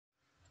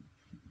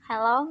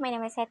Hello, my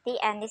name is SETI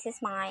and this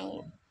is my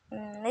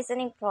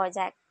listening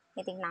project,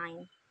 meeting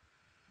 9.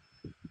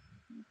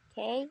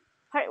 Okay,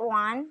 part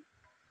 1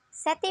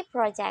 SETI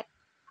project.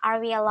 Are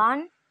we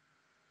alone?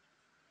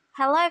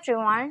 Hello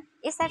everyone,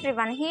 is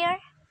everyone here?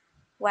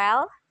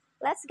 Well,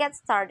 let's get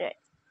started.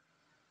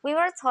 We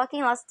were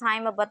talking last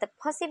time about the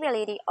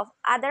possibility of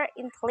other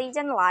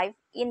intelligent life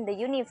in the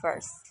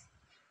universe.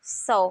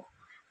 So,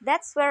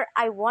 that's where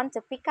I want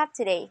to pick up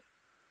today.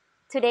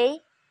 Today,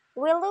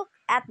 we'll look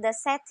at the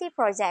SETI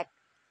project.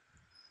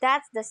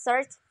 That's the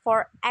search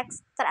for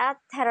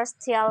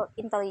extraterrestrial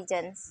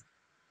intelligence.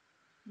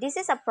 This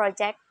is a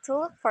project to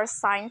look for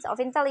signs of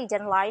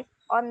intelligent life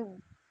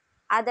on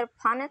other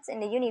planets in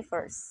the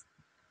universe.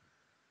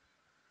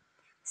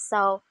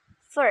 So,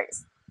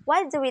 first,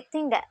 why do we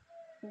think that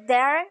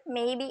there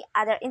may be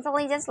other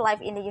intelligent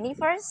life in the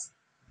universe?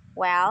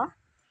 Well,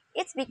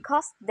 it's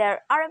because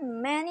there are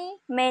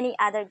many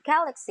other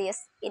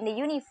galaxies in the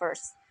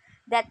universe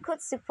that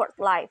could support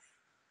life.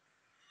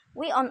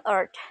 We on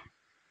Earth,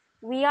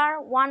 we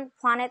are one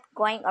planet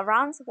going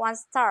around one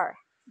star,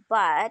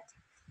 but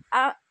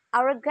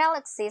our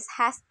galaxy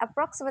has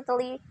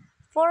approximately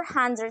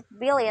 400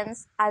 billion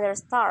other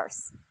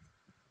stars.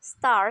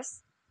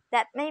 Stars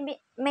that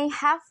may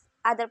have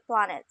other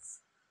planets,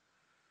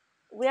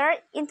 where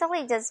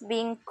intelligence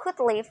being could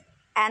live,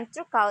 and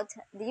throughout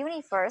the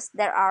universe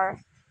there are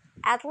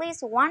at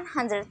least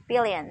 100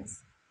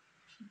 billions.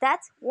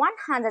 That's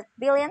 100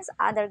 billion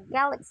other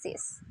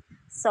galaxies.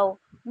 So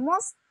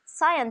most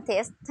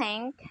scientists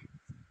think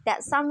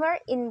that somewhere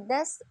in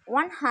this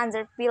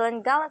 100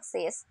 billion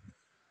galaxies,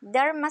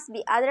 there must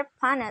be other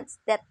planets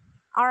that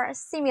are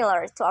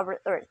similar to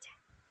our Earth,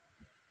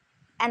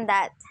 and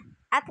that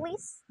at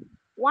least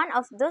one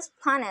of those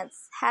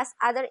planets has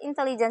other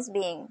intelligence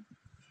being.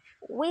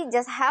 We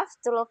just have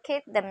to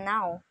locate them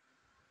now.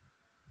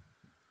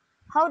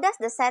 How does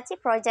the SETI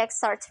project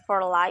search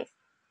for life?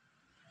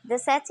 The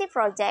SETI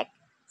project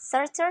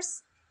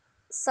searches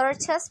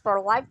for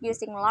life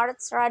using large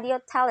radio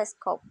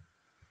telescope.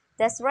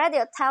 This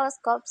radio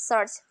telescope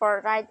searches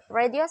for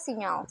radio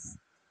signals.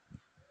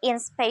 In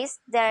space,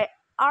 they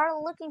are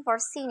looking for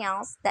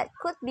signals that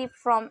could be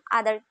from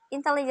other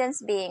intelligent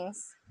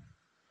beings.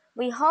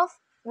 We hope,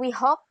 we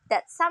hope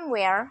that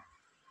somewhere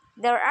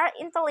there are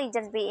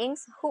intelligent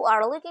beings who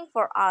are looking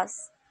for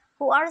us,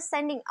 who are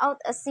sending out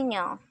a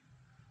signal.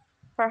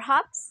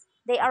 Perhaps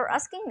they are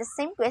asking the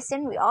same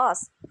question we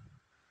ask.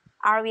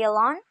 Are we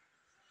alone?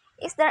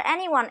 Is there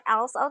anyone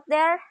else out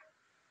there?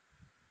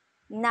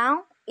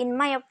 Now, in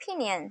my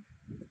opinion,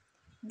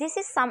 this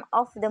is some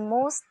of the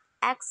most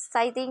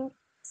exciting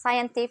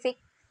scientific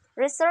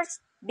research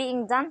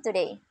being done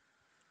today.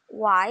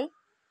 Why?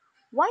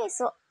 Why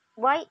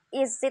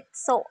is it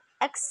so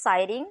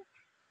exciting?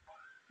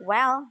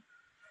 Well,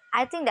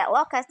 I think that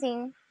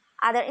locating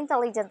other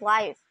intelligent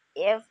life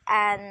if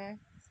and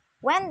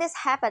when this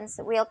happens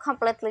will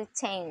completely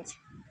change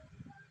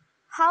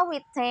how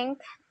we think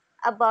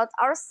about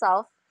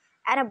ourselves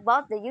and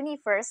about the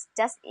universe.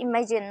 Just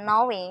imagine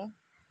knowing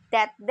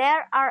that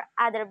there are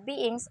other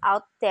beings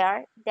out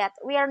there, that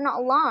we are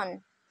not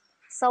alone.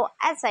 So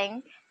I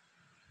think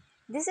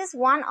this is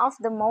one of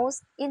the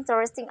most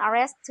interesting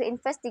areas to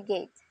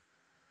investigate.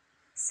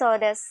 So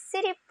the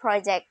SETI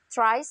project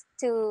tries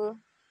to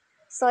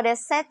so the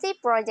SETI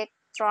project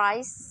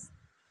tries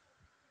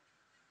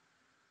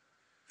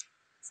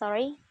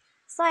sorry.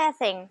 So I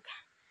think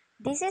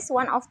this is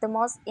one of the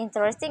most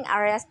interesting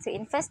areas to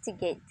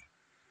investigate.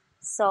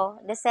 So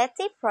the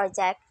SETI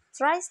project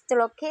tries to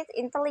locate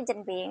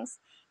intelligent beings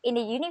in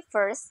the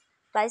universe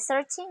by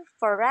searching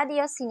for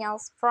radio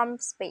signals from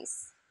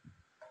space.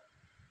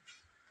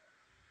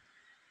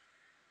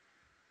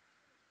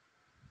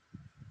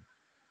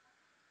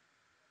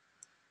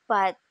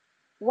 But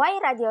why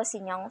radio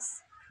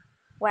signals?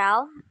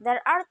 Well,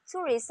 there are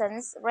two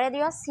reasons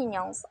radio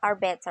signals are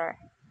better.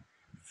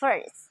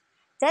 First,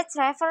 they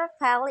travel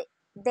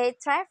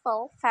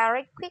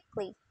very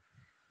quickly.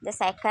 The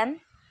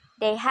second,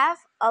 they have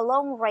a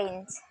long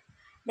range.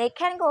 They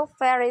can go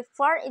very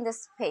far into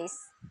space.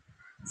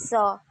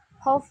 So,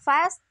 how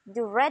fast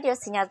do radio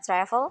signals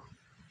travel?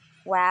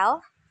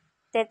 Well,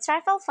 they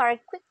travel very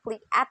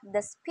quickly at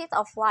the speed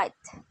of light.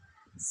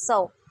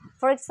 So,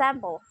 for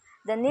example,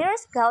 the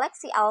nearest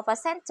galaxy Alpha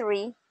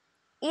Centauri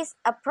is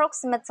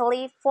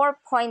approximately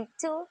 4.2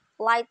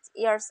 light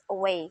years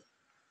away.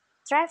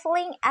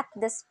 Traveling at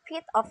the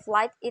speed of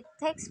light, it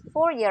takes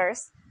 4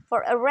 years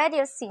for a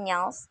radio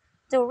signal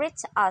to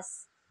reach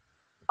us.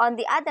 On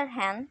the other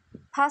hand,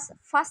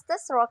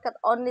 fastest rocket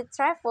only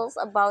travels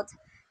about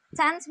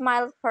 10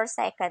 miles per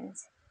second.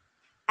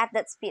 At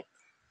that speed,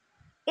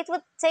 it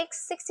would take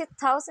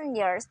 60,000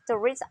 years to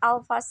reach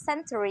Alpha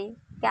Centauri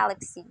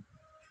galaxy.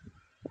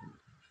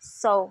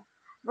 So,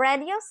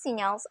 radio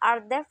signals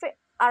are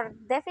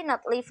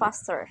definitely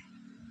faster.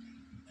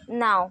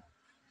 Now,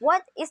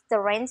 what is the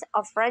range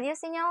of radio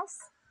signals?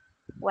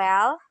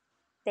 Well,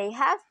 they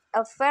have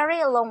a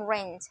very long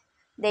range.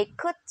 They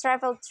could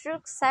travel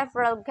through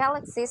several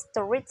galaxies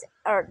to reach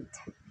Earth.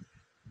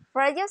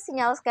 Radio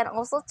signals can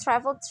also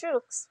travel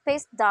through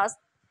space dust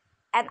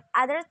and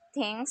other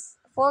things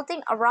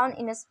floating around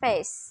in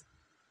space.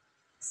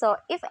 So,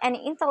 if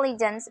any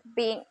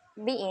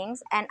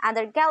beings and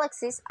other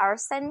galaxies are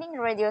sending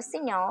radio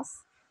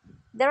signals,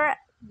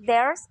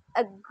 there's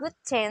a good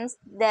chance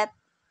that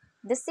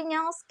the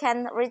signals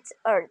can reach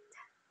Earth.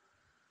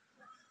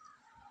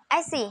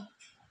 I see.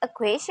 A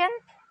question?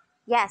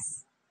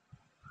 Yes.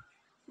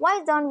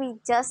 Why don't we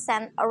just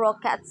send a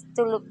rocket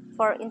to look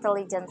for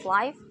intelligent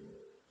life?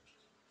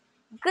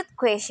 Good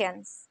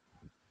questions.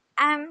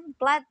 I'm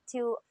glad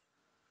to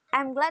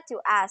I'm glad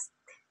you asked.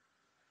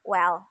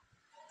 Well,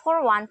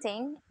 for one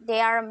thing, they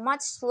are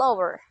much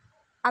slower.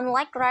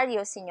 Unlike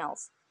radio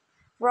signals,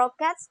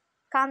 rockets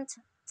can't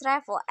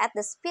travel at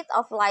the speed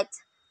of light.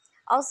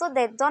 Also,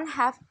 they don't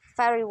have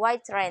very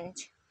wide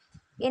range.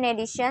 In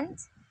addition,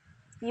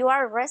 you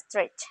are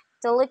restricted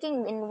to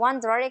looking in one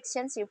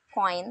direction. You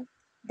point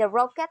the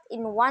rocket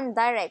in one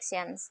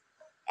direction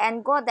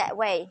and go that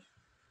way.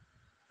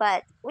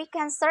 But we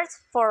can search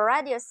for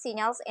radio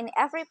signals in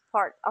every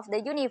part of the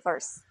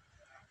universe,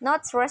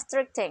 not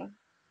restricting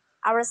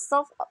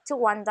ourselves to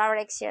one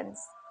direction.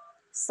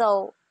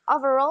 So,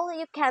 overall,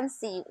 you can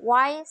see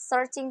why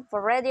searching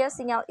for radio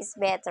signal is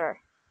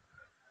better.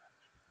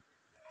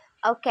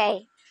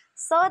 Okay,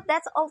 so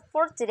that's all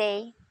for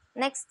today.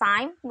 Next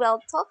time,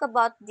 we'll talk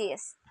about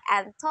this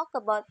and talk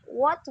about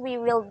what we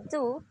will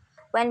do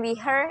when we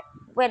hear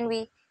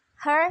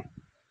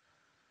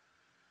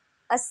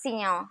a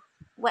signal.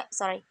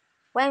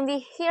 When we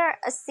hear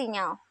a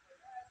signal.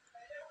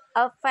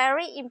 A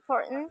very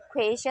important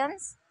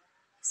questions.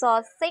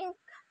 So think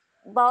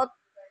about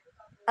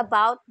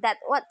that.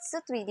 What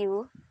should we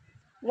do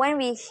when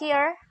we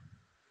hear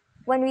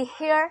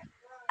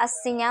a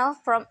signal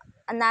from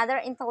another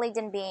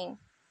intelligent being?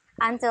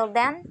 Until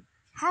then,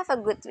 have a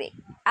good week.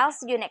 I'll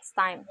see you next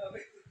time.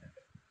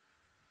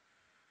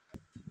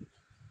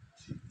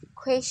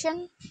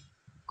 Question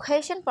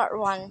Question part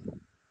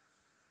 1.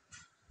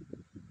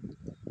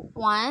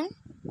 1.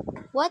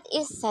 What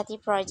is SETI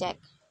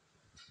project?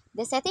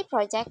 The SETI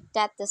project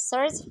that the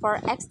search for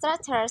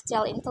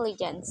extraterrestrial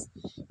intelligence.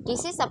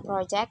 This is a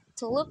project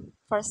to look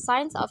for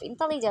signs of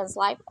intelligent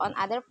life on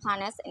other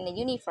planets in the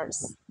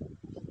universe.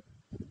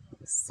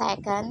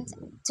 Second,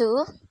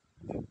 2.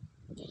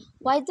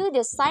 Why do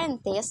the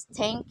scientists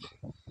think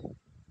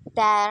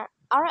there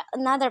are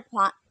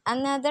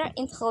another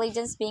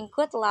intelligence being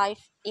could live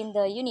in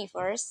the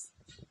universe?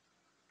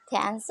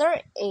 The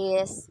answer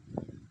is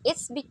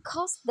it's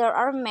because there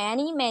are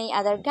many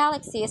other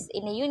galaxies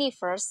in the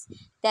universe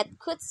that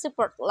could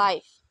support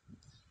life.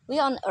 We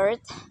on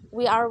Earth,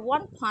 we are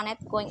one planet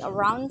going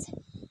around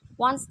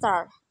one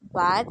star,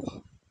 but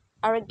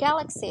our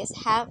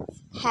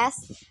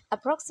has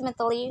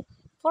approximately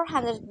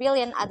 400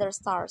 billion other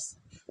stars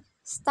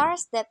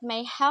that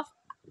may have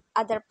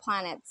other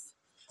planets.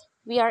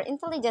 We are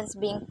intelligent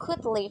beings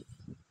could live,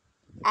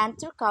 and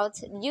throughout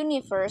the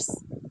universe,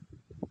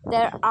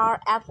 there are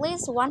at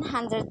least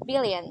 100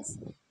 billions.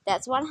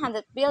 That's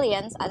 100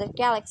 billions other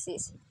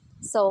galaxies.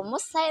 So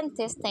most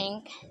scientists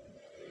think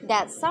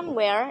that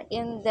somewhere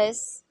in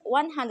this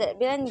 100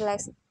 billion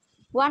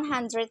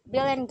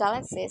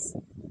galaxies,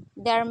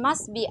 there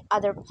must be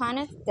other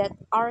planets that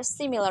are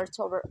similar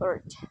to our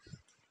Earth.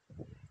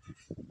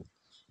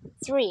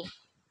 3.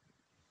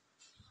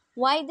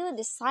 Why do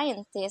the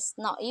scientists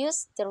not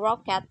use the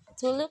rocket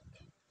to look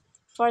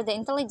for the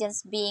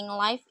intelligence being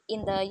life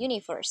in the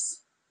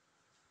universe?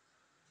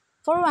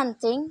 For one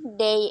thing,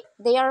 they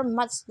are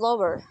much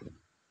slower.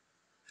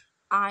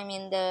 I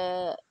mean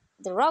the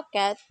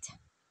rocket,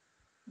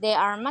 they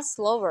are much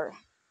slower.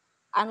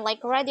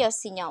 Unlike radio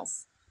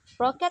signals,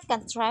 rockets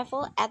can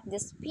travel at the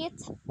speed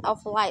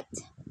of light.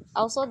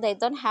 Also, they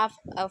don't have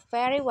a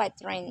very wide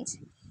range.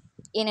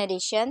 In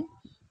addition,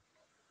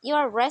 you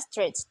are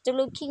restricted to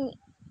looking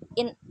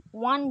in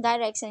one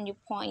direction. You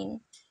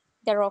point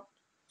the, ro-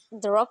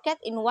 the rocket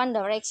in one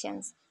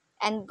direction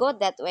and go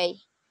that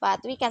way.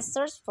 But we can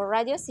search for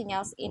radio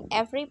signals in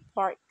every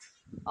part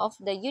of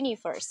the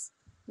universe,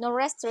 no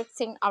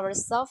restricting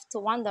ourselves to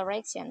one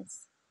direction.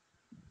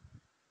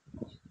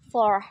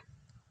 4.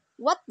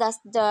 What does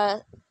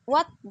the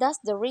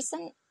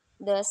reason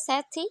the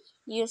SETI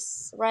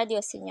use radio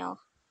signal?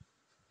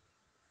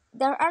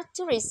 There are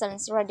two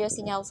reasons radio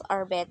signals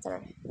are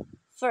better.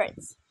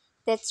 First,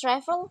 they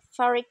travel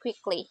very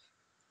quickly.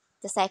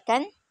 The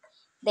second,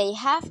 they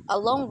have a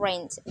long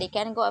range. They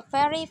can go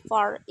very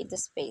far into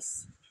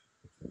space.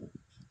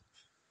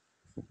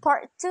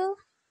 Part 2.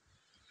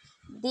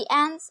 The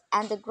Ants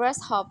and the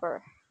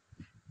Grasshopper.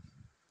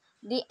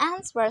 The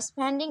ants were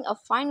spending a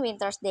fine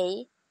winter's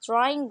day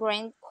drying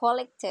grain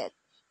collected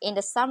in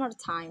the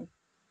summertime.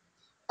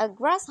 A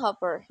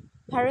grasshopper,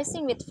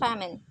 perishing with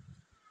famine,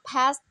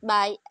 passed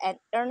by and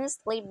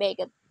earnestly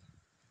begged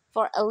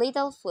for a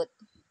little food.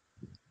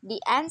 The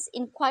ants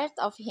inquired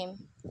of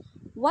him,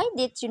 Why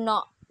did you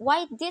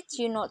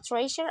not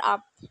treasure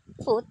up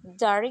food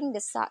during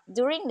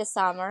the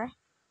summer?"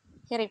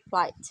 He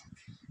replied,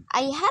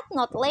 "I had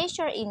not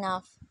leisure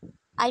enough.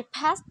 I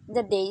passed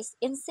the days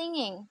in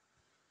singing."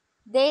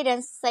 They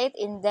then said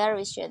in their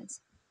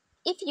visions,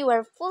 "If you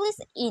were foolish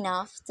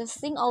enough to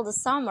sing all the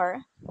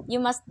summer, you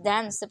must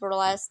then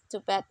supervise to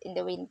bed in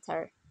the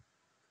winter."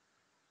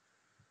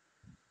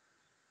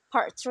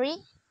 Part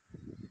 3.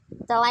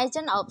 The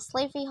Legend of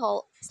Sleepy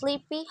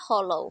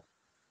Hollow.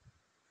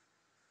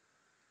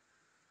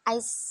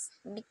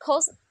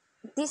 Because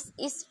this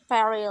is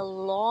very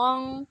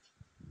long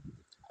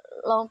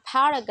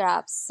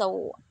paragraph,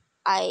 so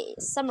I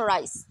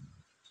summarize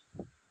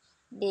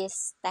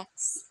this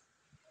text,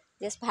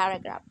 these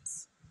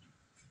paragraphs.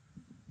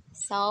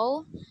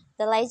 So,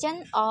 the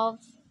legend of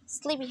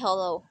Sleepy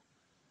Hollow,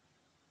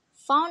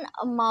 found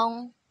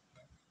among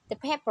the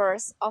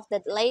papers of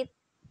the late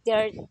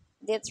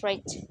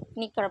Dietrich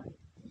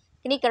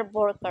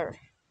Knickerbocker,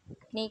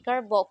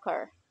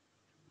 Knickerbocker,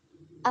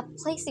 a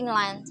pleasing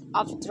land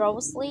of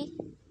drowsy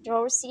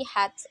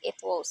had it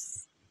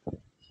was,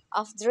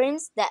 of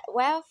dreams that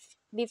wave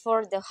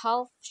before the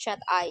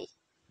half-shut eye,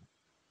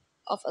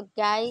 of a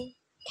gay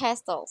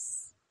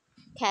castles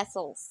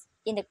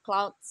in the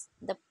clouds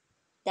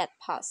that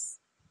pass.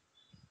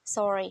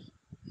 Sorry,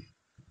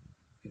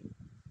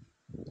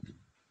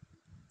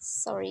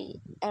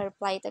 I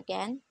replied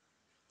again.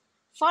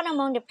 Found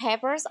among the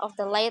papers of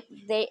the late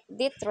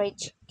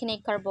Dietrich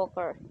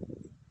Knickerbocker,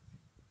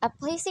 a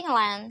pleasing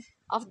land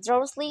of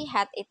drowsy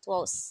had it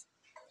was,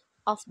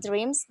 of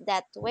dreams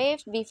that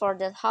wave before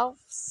the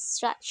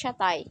half-shut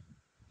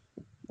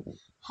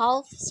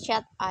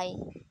eye,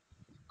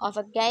 of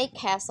a gay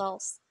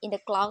castles in the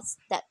clouds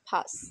that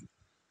pass,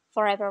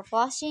 forever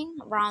flashing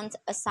round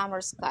a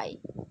summer sky.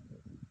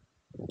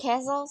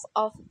 Castles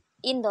of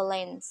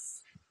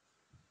indolence.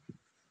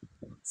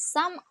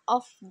 Some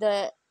of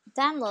the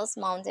damsels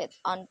mounted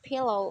on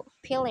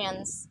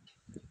pillions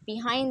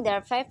behind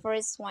their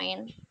favorite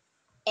swain,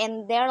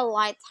 and their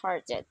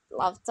light-hearted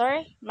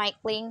laughter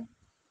mingling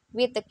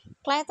with the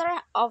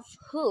clatter of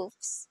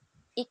hoofs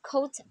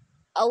echoed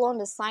along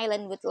the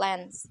silent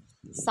woodlands,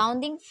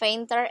 sounding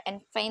fainter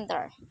and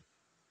fainter,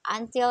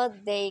 until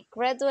they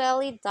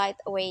gradually died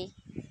away,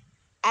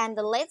 and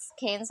the late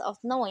skeins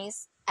of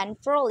noise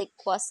and frolic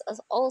was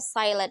all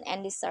silent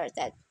and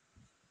deserted.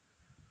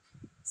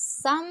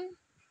 Some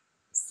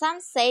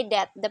some say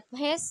that the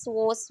place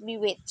was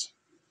bewitched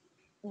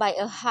by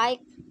a high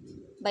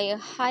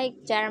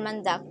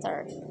German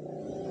doctor.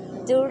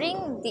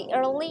 During the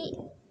early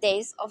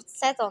days of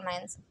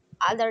settlement,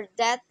 others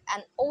that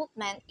an old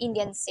man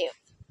Indian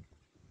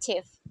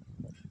chief,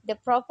 the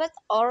prophet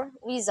or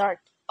wizard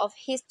of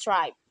his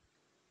tribe,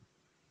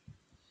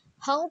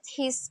 held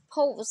his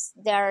post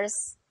there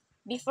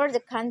before the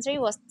country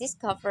was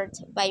discovered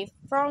by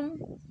from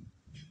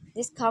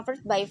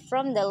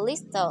the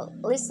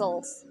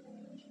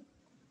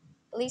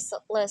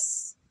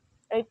listless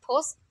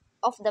repose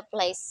of the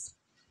place,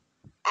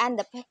 and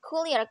the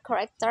peculiar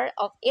character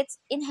of its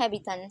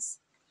inhabitants,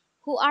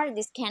 who are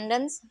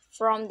descendants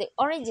from the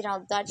original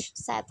Dutch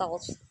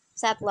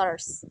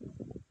settlers.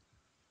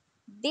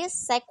 This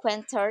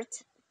sequestered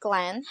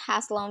glen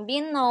has long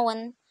been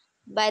known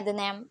by the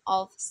name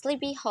of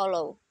Sleepy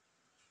Hollow,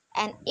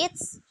 and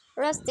its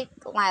rustic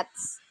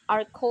lads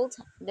are called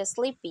the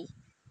Sleepy.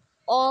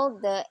 All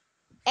the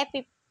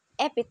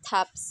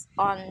epitaphs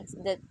on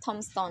the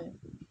tombstone,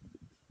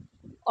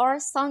 or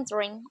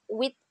sauntering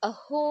with a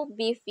whole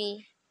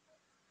bevy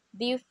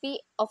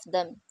of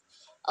them,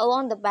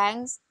 along the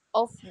banks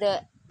of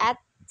the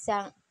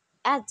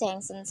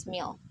adjacent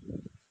mill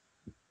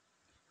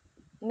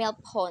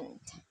pond,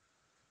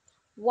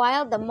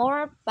 while the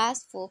more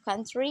bastful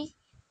country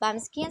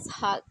bumpkins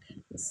hug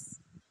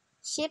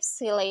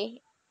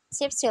sheepsily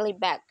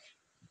back,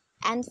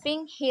 and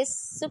think his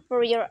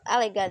superior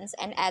elegance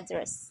and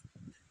address.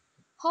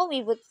 How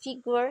we would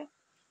figure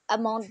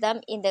among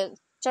them in the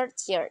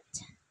churchyard,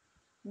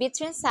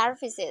 between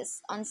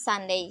services on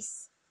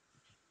Sundays,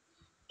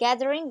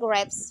 gathering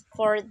grapes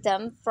for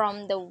them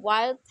from the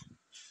wild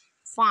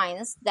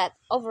vines that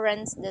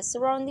overrun the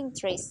surrounding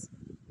trees,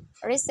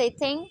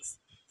 reciting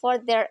for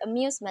their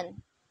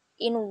amusement.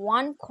 In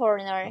one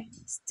corner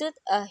stood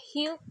a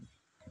huge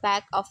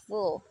bag of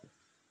wool,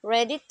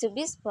 ready to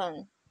be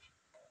spun.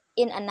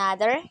 In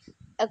another,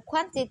 a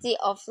quantity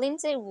of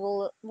flimsy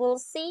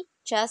woolsey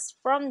just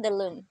from the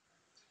loom,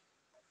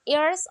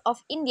 ears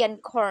of Indian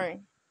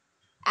corn,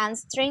 and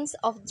strings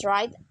of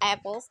dried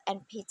apples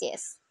and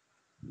peaches,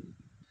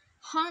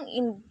 hung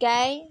in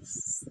gay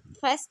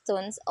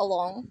festoons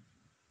along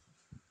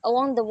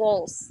the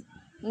walls,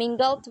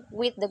 mingled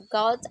with the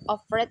gold of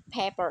red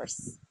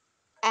papers,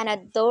 and a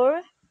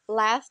door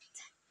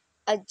left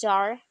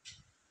ajar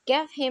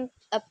gave him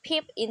a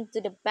peep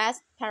into the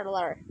best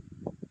parlor,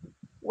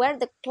 where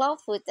the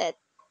claw-footed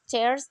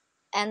chairs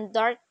and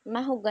dark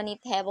mahogany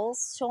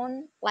tables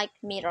shone like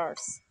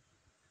mirrors.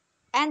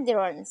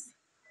 Andirons,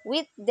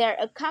 with their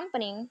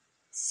accompanying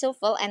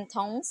shovel and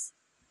tongs,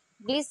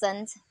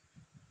 glistened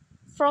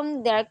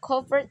from their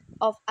covert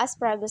of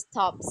asparagus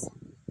tops.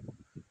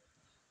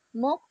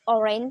 Mock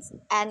orange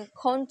and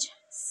conch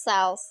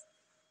shells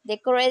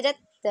decorated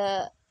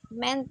the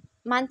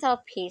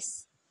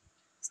mantelpiece.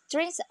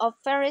 Strings of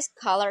various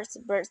colored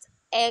birds'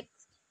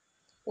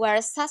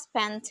 were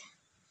suspended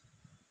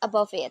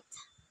above it.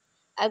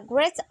 A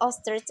great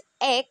ostrich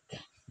egg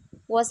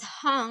was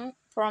hung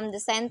from the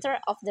center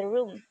of the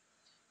room,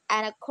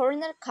 and a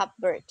corner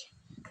cupboard,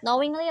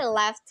 knowingly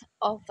left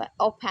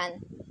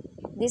open,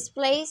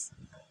 displays,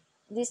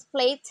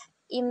 displayed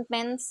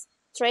immense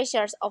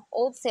treasures of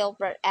old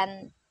silver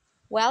and,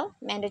 well,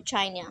 mended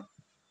china.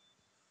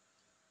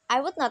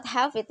 I would not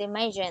have it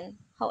imagined,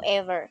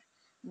 however,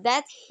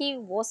 that he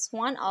was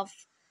one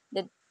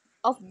the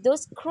of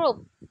those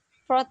cruel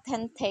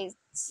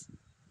potentates,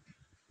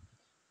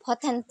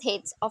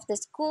 potentates of the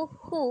school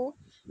who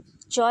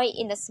joy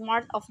in the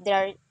smart of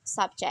their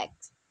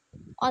subjects.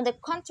 On the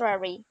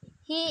contrary,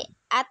 he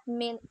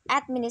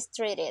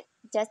administrated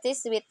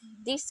justice with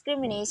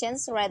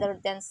discriminations rather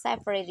than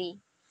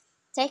severity,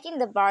 taking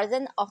the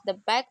burden off the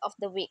back of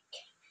the weak,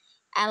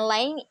 and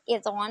laying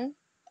it on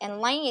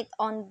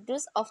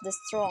those of the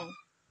strong.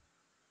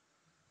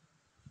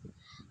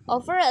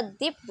 Over a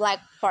deep black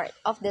part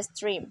of the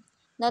stream,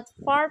 not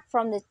far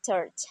from the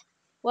church,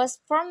 was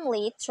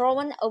firmly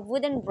thrown a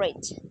wooden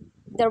bridge.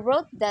 The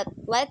road that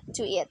led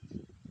to it,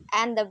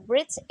 and the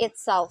bridge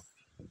itself,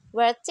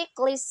 were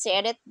thickly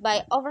shaded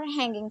by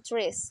overhanging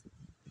trees,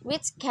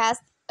 which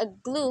cast a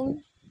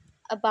gloom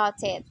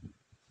about it,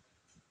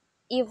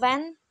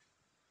 even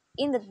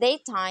in the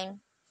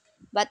daytime,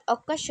 but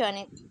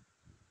occasioned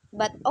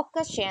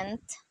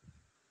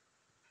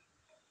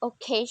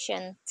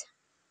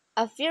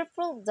a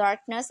fearful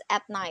darkness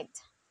at night.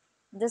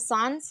 The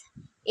sons,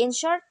 in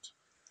short,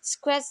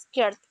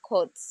 square-skirt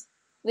coats,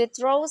 with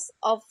rows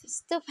of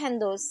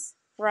stupendous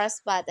brass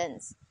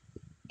buttons,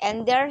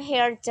 and their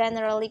hair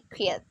generally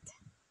quiet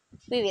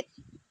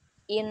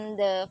in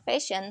the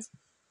fashions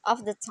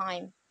of the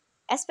time,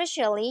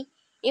 especially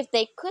if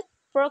they could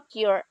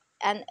procure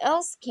an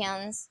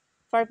oilskins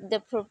for the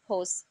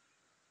purpose,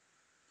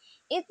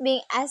 it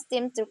being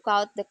esteemed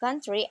throughout the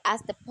country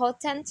as the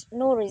potent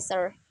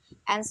nourisher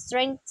and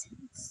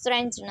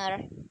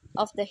strengthener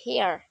of the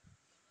hair.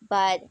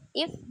 But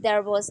if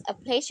there was a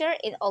pleasure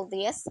in all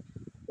this,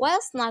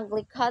 while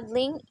snugly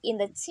cuddling in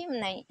the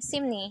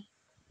chimney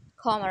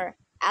corner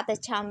at a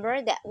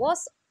chamber that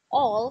was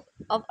all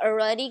of a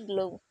ruddy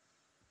glow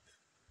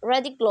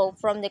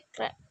from the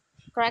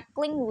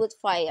crackling wood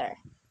fire,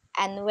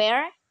 and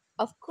where,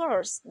 of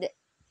course,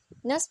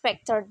 no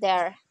spectre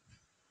there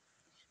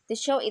to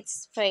show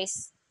its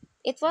face,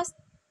 it was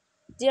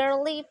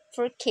dearly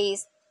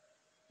purchased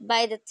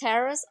by the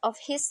terrors of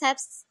his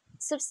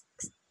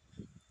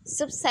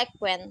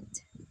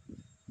subsequent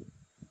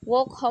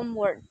walk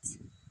homewards,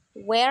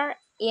 where,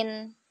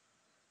 in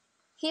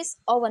his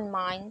own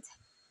mind,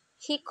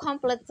 he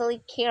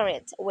completely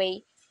carried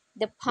away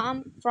the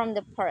palm from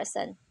the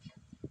person.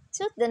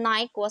 Though the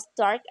night was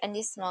dark and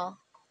dismal,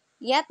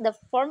 yet the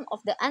form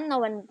of the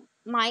unknown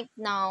might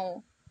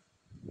now,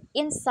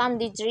 in some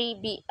degree,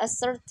 be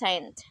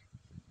ascertained.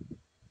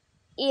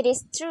 It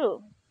is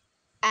true,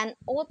 an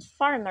old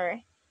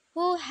farmer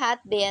who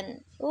had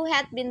been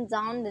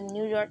down to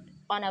New York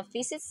on a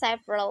visit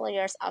several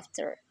years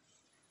after,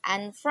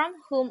 and from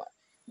whom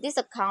this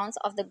account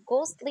of the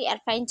ghostly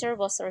adventure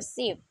was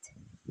received,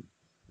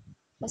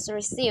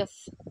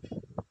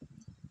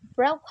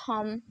 brought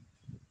home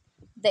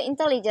the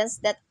intelligence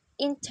that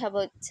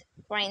Inchabut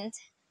Grant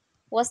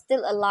was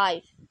still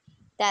alive,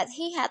 that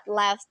he had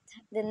left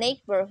the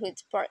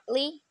neighborhood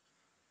partly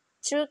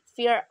through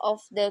fear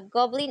of the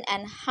goblin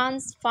and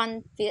Hans,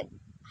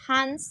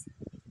 Hans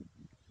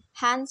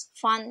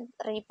Van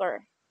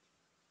Rieper,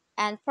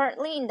 and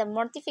partly in the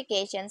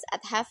mortifications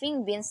at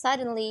having been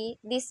suddenly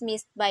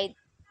dismissed by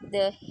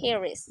the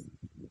heiress,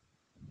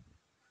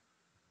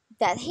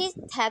 that he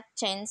had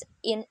changed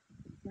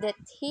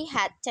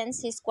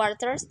his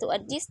quarters to a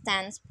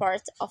distant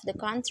part of the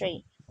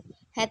country,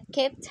 had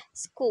kept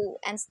school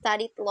and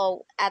studied law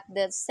at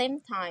the same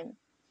time,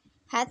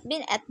 had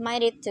been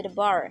admitted to the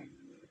bar,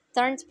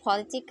 turned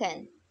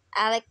politician,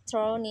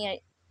 electioneered,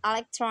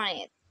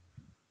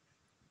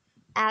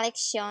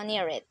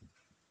 electioneered,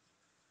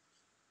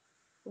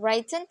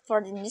 written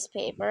for the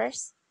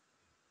newspapers,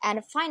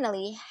 and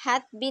finally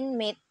had been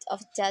made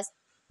of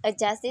a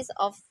justice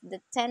of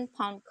the £10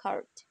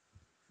 court.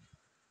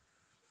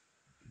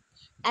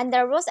 And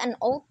there was an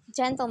old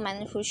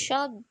gentleman who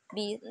shall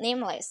be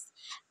nameless,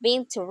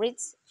 being too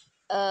rich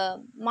a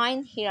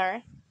mind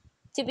here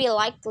to be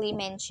lightly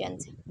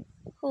mentioned,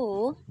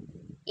 who,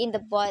 in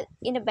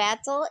the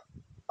battle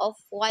of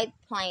White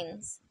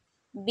Plains,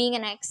 being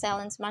an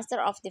excellent master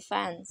of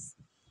defense,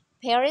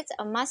 parried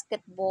a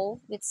musket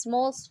ball with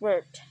small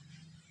sword,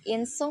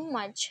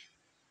 insomuch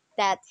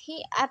that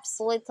he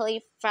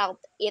absolutely felt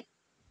it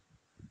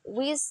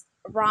whiz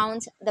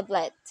round the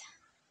blade,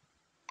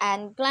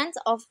 and glanced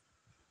off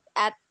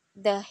at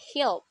the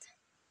hilt,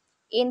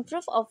 in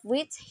proof of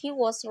which he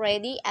was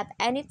ready at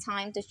any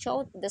time to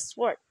show the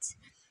sword,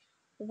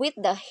 with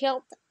the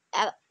hilt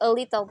a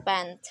little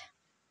bent.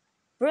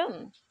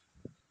 Broom,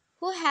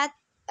 who had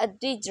a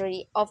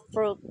degree of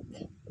rogue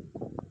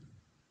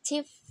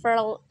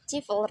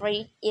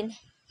chivalry in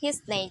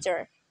his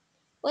nature,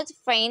 would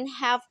fain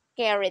have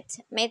carried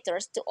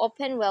matters to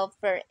open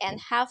welfare and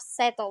have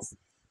settled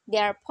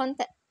their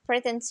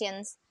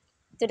pretensions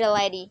to the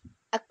lady,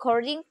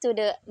 according to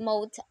the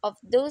mode of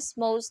those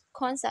most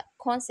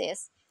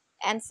conscious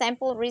and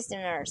simple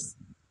reasoners,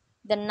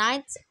 the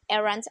knights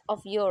errant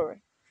of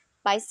yore,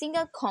 by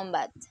single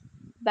combat.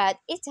 But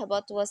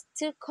Ichabod was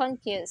too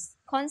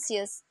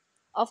conscious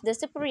of the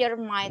superior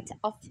might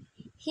of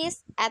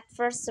his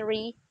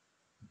adversary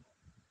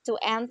to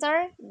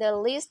enter the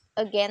list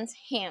against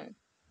him.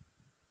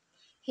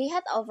 He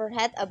had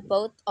overhead a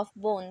vote of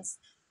bones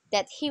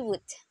that he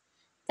would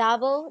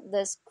double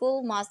the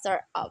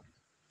schoolmaster up,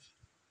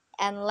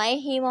 and lay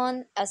him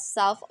on a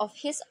shelf of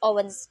his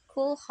own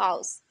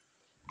schoolhouse,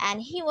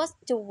 and he was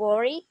too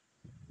wary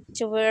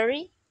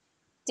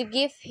to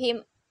give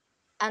him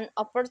an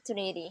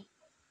opportunity.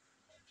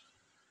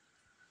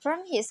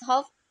 From his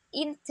half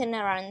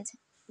itinerant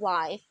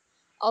life,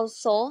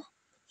 also,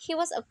 he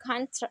was a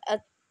kind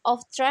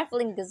of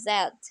travelling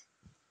gazette,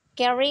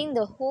 carrying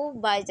the whole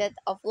budget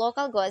of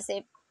local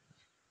gossip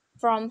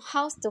from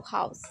house to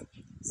house,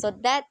 so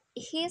that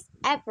his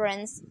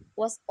appearance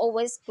was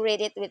always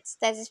greeted with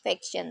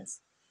satisfaction.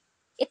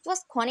 It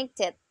was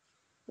connected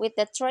with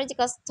the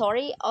tragical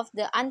story of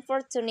the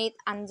unfortunate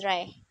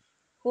Andre,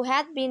 who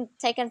had been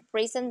taken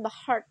prisoner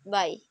hard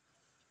by,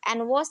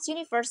 and was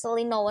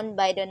universally known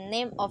by the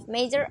name of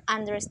Major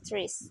Andres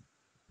III.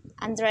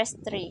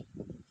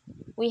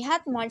 We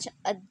had much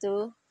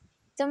ado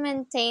to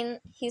maintain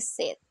his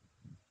seat,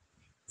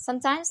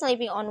 sometimes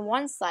sleeping on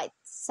one side,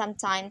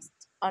 sometimes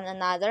on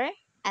another,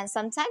 and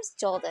sometimes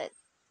jolted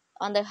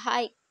on the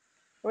high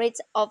ridge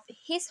of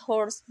his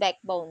horse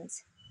backbone,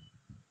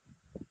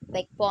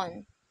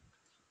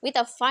 with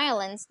a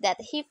violence that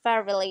he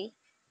verily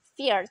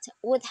feared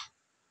would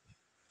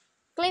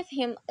cleave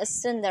him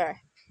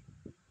asunder.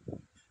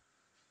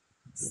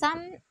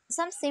 Some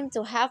seem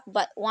to have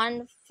but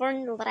one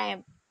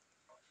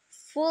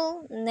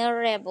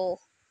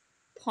vulnerable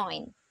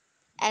point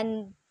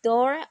and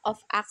door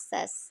of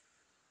access,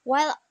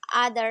 while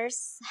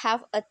others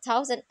have a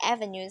thousand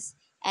avenues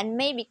and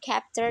may be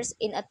captured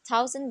in a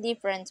thousand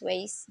different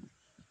ways.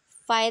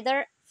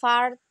 Farther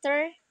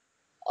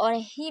on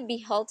he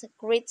beheld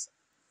great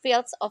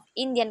fields of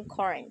Indian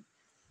corn,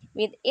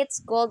 with its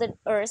golden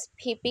ears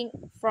peeping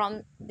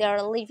from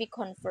their leafy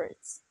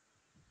coverts,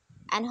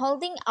 and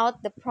holding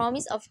out the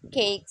promise of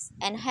cakes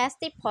and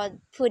hasty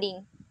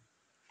pudding,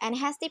 and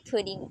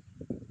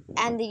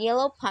the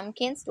yellow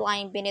pumpkins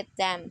lying beneath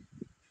them,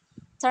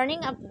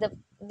 turning up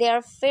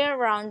their fair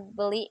round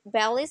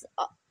bellies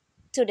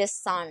to the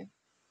sun,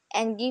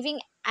 and giving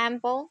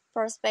ample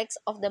prospects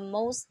of the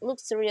most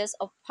luxurious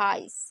of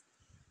pies.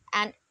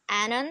 And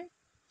anon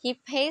he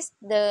paced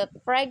the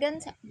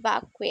fragrant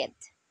banquet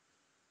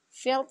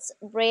fields,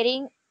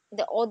 breathing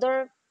the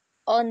odor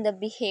on the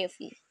behave.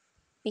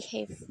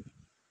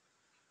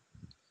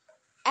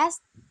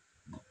 As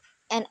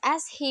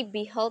as he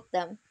beheld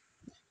them,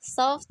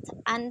 soft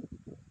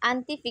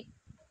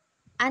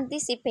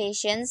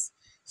anticipations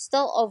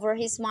stole over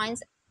his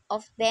mind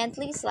of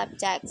dainty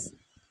slapjacks,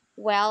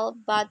 well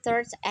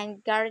buttered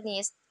and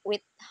garnished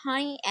with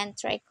honey and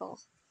treacle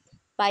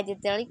by the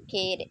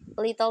delicate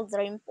little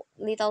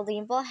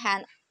dimple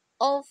hand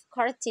of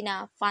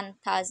Cortina van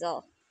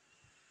Tassel.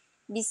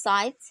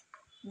 Besides,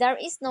 there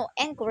is no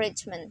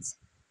encouragement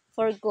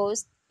for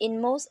ghosts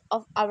in most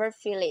of our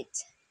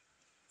village,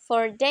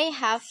 for they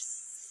have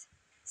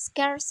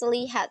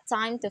scarcely had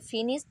time to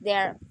finish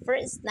their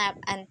first nap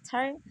and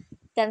turn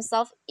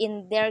themselves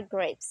in their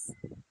graves,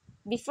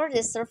 before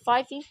the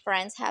surviving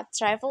friends have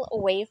travelled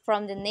away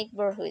from the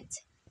neighborhood,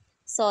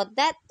 so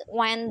that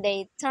when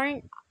they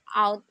turn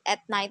out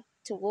at night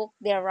to walk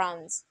their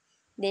rounds,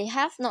 they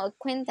have no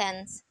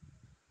acquaintance,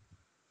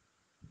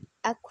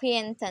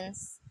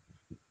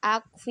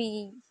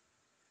 acqui,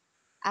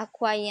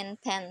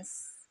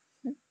 acquaintance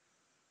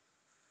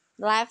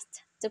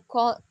left to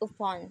call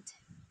upon.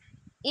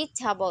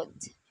 Ichabod,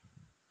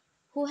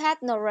 who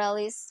had no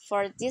relish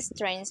for this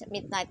strange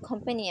midnight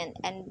companion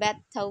and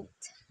bethought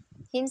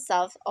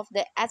himself of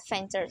the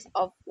adventures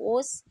of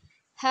was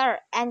her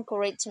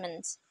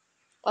encouragement,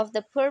 of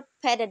the poor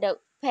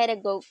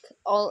pedagogue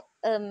all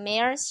a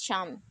mere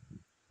sham.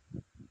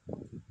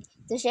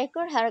 To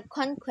secure her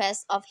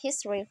conquest of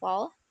his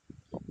rival,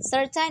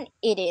 certain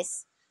it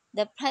is,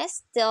 the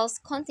place still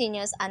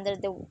continues under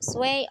the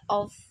sway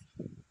of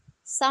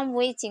some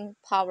waiting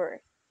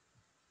power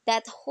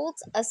that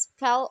holds a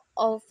spell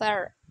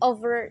over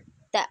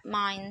the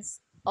minds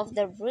of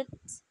the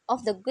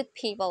good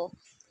people,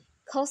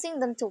 causing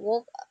them to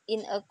walk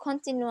in a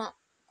continual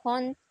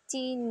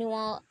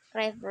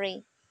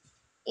reverie.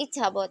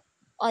 Ichabod,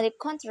 on the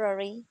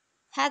contrary,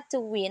 had to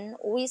win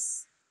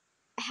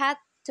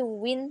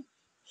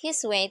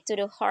his way to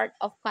the heart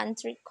of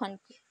country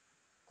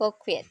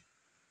coquette,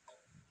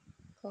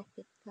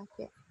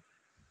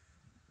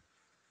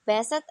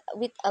 beset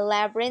with a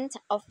labyrinth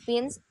of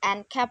pins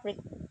and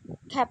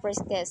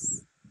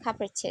caprices,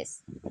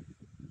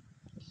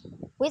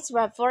 which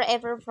were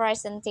forever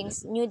presenting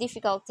new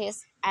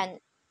difficulties and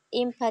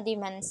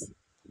impediments,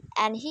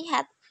 and he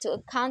had to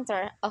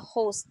encounter a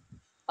host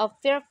of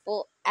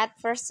fearful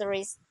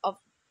adversaries of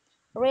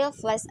real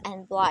flesh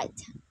and blood.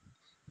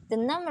 The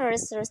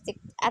numerous rustic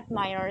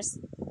admirers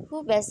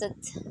who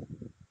visited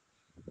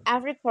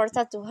every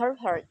portal to her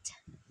heart,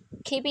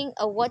 keeping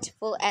a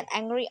watchful and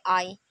angry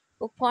eye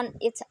upon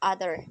each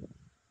other,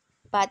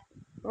 but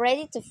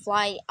ready to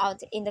fly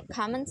out in the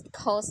common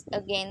cause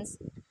against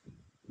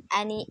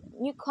any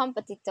new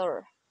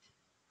competitor.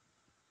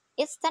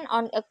 It stands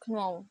on a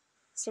knoll,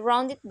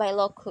 surrounded by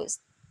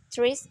locusts,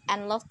 trees,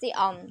 and lofty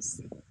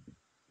elms,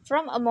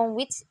 from among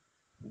which,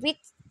 with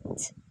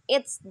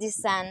its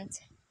descent,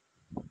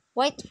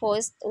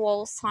 whitewashed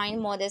walls shine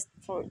modest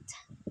forth,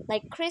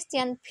 like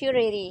Christian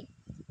purity,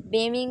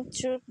 beaming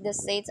through the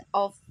shades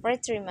of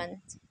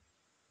retirement.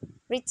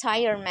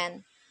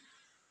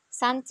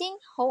 Something,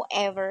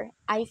 however,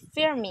 I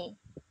fear me,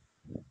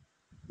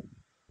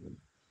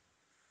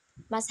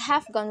 must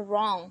have gone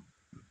wrong.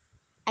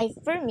 I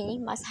fear me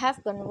must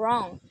have gone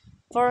wrong,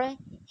 for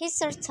he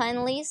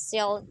certainly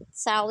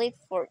sallied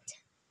forth,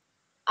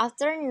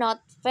 after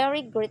not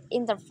very great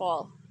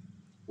interval,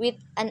 with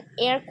an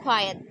air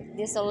quiet,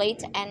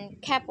 desolate,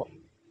 and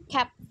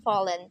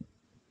fallen.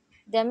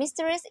 The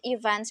mysterious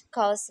event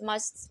caused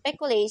much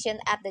speculation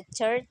at the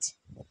church.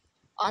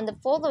 On the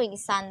following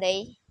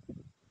Sunday,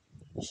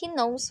 he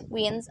knows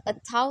wins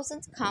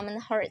 1,000 common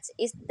hearts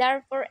is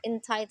therefore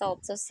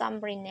entitled to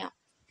some renown.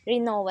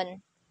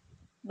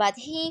 But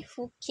he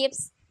who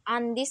keeps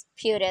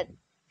undisputed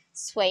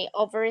sway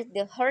over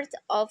the heart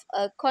of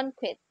a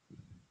conquest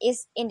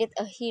is indeed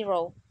a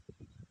hero,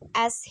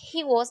 as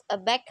he was a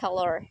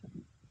bachelor,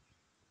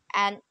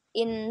 and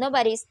in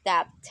nobody's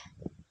debt.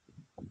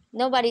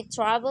 Nobody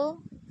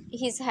troubled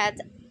his head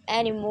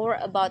any more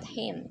about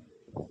him.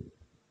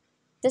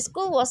 The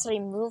school was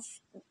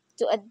removed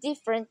to a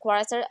different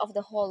quarter of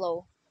the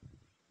hollow,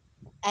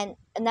 and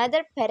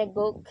another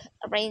pedagogue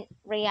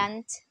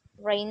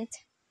reigned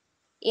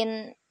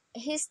in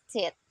his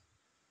stead.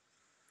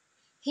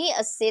 He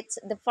assists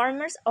the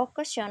farmers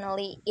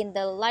occasionally in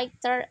the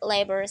lighter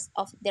labors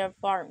of their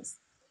farms,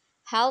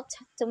 helped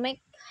to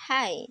make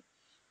hay,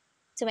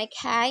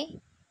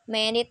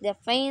 mended the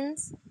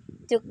fence,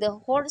 took the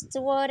horse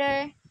to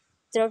water,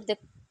 drove the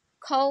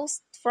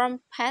cows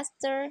from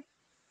pasture,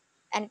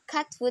 and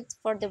cut wood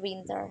for the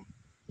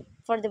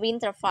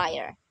winter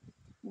fire.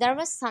 There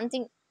was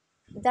something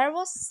there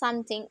was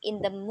something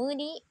in the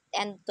moody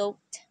and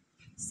dogged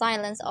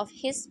silence of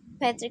his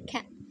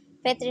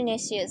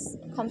pertinacious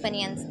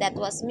companions that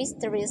was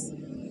mysterious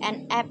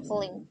and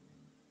appalling.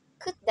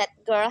 Could that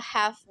girl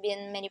have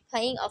been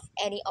manipulating of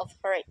any of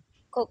her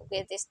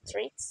coquettish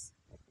tricks?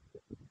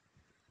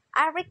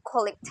 I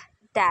recollect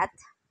that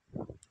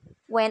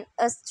when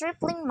a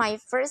stripling my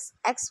first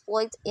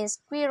exploit in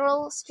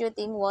squirrel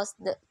shooting was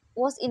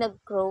in a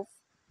grove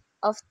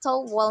of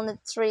tall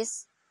walnut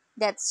trees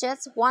that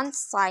shuts one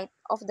side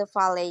of the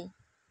valley.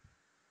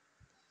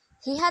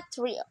 He had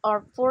three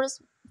or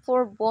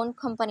four boon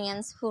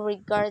companions who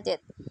regarded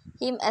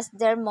him as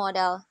their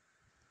model,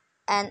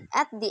 and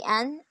at the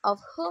end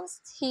of whom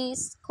he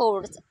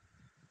scoured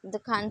the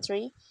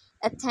country,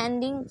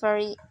 attending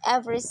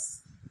every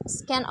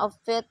scan of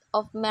fit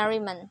of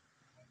merriment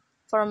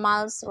for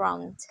miles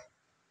round.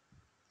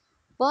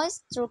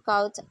 Boys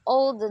throughout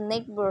all the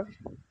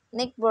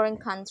neighboring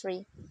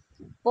country,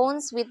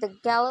 bones with the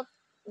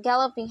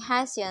galloping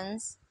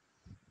Hessians,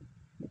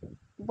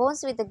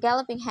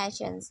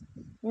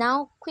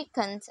 now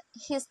quickened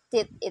his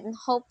teeth in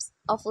hopes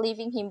of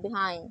leaving him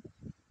behind.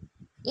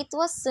 It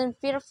was soon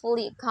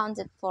fearfully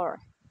accounted for.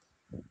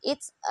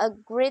 It's a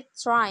great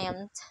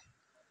triumph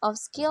of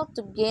skill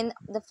to gain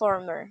the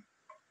former,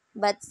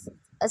 but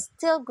a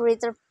still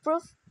greater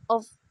proof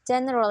of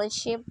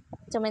generalship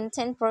to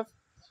maintain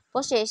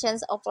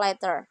possessions of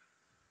latter.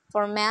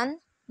 For man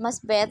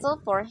must battle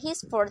for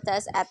his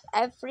fortress at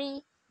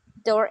every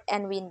door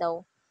and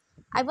window.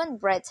 I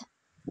want breath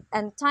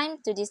and time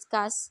to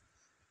discuss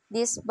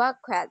this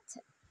banquet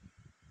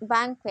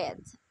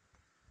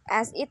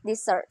as it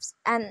deserves,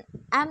 and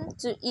am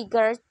too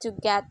eager to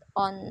get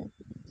on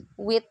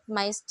with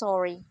my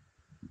story,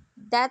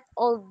 that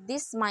all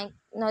this might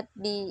not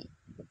be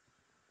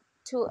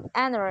too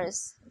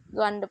onerous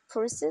on the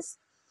purses.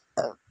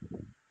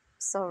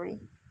 Sorry.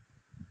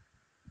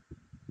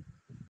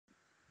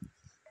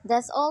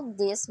 That all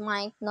this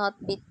might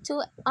not be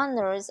too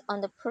onerous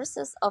on the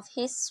purses of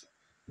his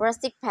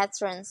rustic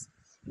patrons,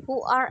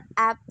 who are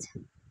apt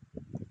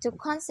to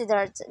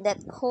consider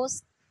that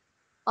cost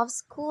of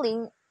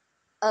schooling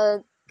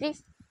a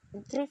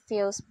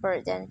grievous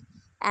burden,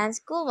 and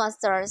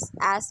schoolmasters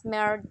as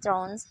mere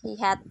drones. He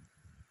had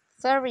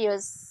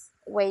various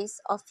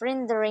ways of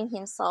rendering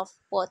himself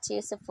both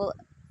useful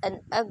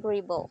and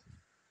agreeable.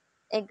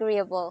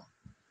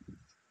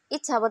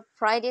 Each Ichabod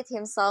prided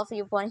himself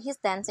upon his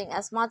dancing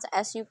as much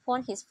as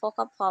upon his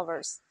vocal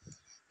powers.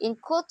 In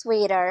cold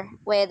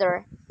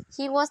weather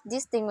he was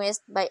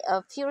distinguished by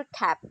a fur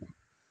cap,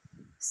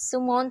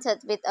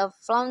 surmounted with a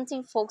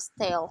flaunting fox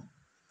tail,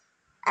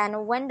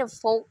 and when the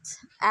folk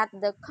at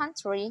the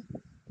country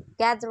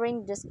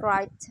gathering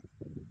described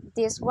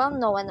this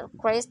well-known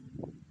crest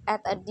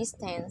at a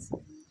distance,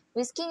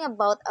 whisking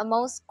about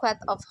among squad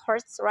of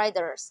horse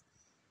riders.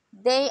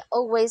 They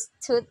always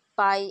stood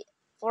by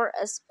for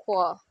a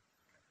squall.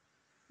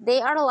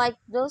 They are like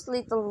those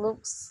little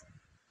looks.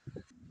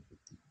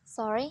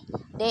 Sorry,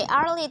 they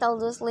are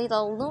those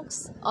little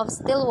nooks of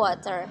still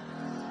water,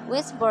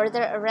 which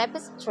border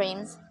rapid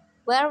streams,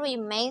 where we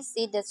may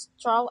see the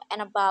straw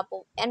and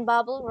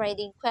bubble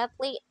riding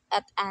quietly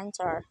at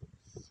anchor,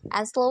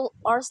 and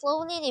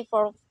slowly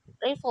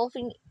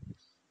revolving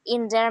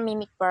in their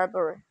mimic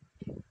barber.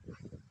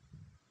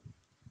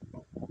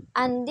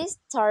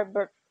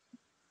 Undisturbed,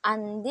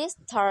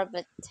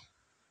 undisturbed,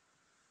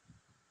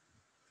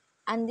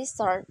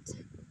 undisturbed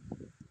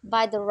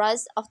by the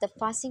rush of the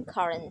passing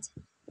current.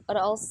 On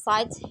all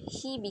sides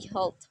he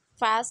beheld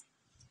vast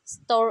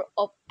store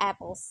of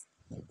apples,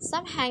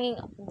 some hanging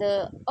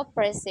the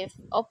oppressive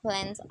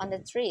uplands on the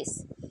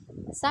trees,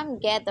 some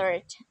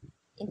gathered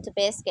into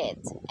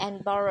baskets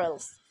and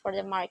barrels for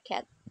the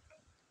market,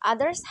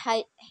 others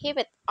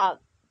heaped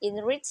up in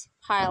rich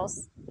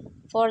piles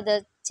for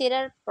the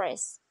theatre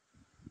press.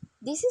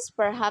 This is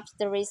perhaps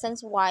the reason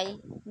why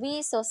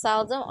we so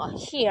seldom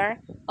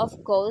hear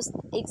of ghosts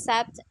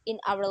except in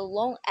our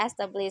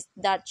long-established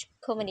Dutch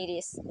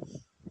communities.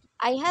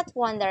 I had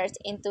wandered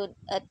into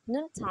at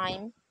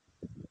noontime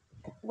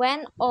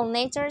when all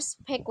nature's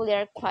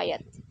peculiar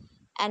quiet,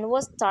 and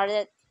was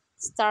startled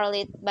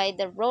by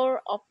the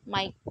roar of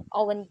my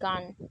own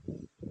gun,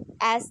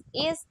 as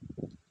it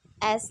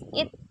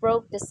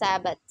broke the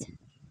Sabbath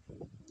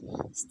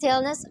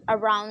stillness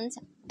around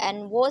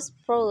and was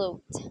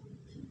prolonged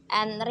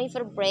and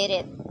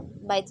reverberated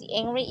by the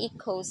angry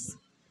echoes.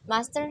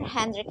 Master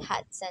Hendrik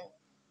Hudson,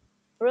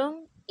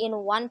 room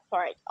in one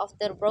part of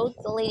the road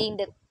leading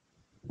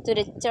to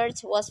the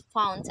church was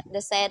found,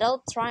 the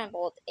saddle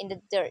trampled in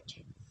the dirt,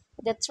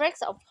 the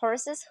tracks of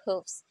horses'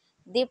 hoofs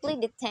deeply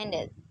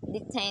dented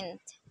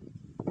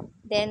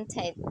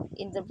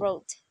in the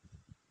road,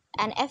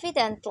 and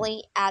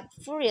evidently at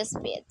furious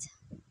speed,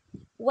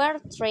 were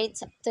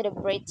traced to the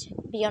bridge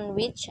beyond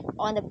which,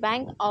 on the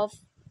bank of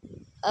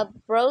a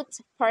broad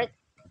part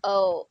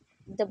of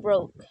the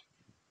brook,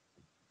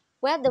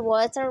 where the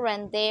water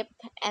ran deep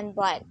and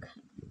black,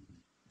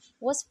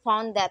 was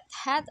found the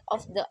head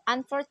of the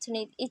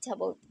unfortunate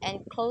Ichabod,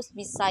 and close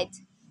beside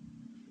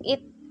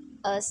it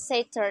a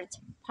shattered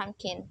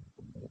pumpkin.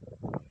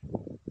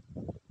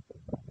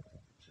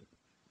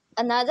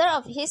 Another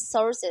of his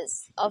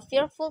sources of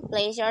fearful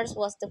pleasures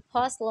was to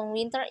pass long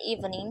winter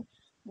evening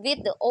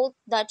with the old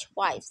Dutch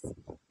wives,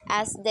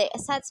 as they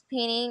sat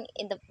spinning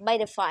by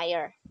the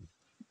fire,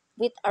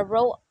 with a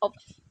row of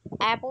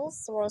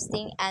apples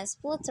roasting and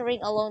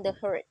spluttering along the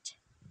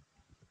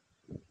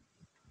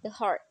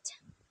hearth,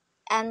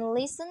 and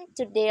listened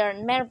to their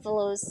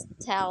marvelous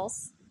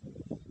tales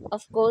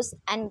of ghosts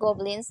and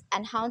goblins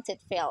and haunted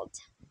field,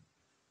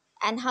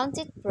 and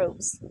haunted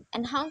brooks,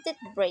 and haunted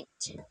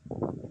bridge,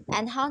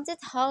 and haunted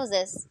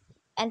houses,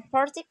 and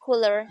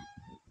particularly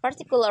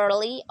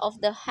of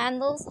the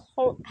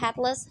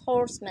headless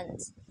horsemen,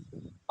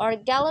 or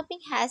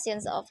galloping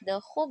Hessians of the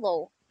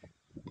hollow,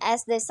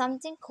 as they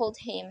something called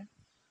him.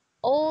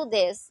 All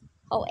this,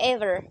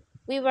 however,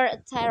 we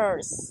were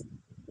terrors,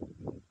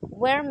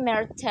 were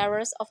mere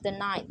terrors of the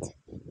night,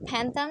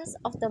 phantoms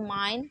of the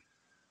mind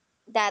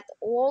that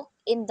walk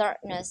in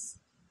darkness.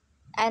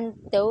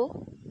 And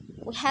though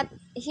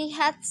he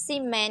had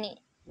seen many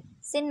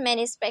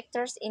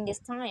spectres in this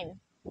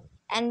time,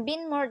 and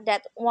been more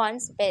than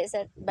once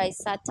beset by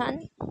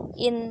Satan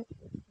in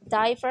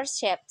divers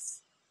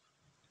shapes,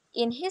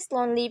 in his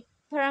lonely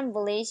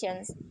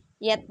perambulations,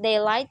 yet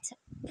daylight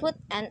put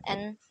an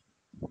end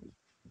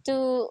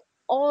to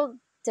all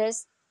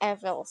these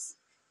evils,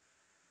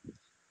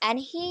 and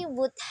he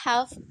would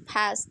have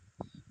passed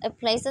a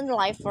pleasant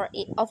life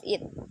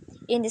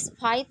in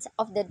despite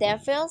of the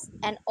devils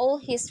and all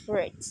his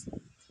fruits,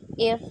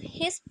 if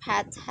his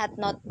path had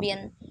not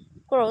been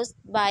crossed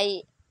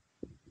by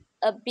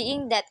a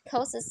being that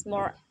causes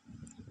more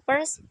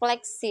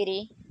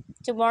perplexity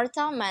to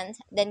mortal man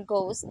than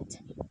ghosts,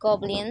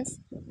 goblins,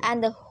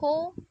 and the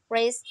whole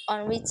race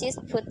on witches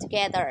put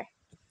together,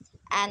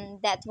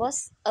 and that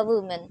was a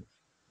woman.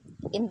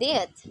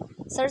 Indeed,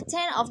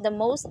 certain of the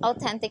most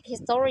authentic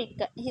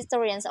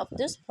historians of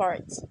those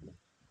parts,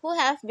 who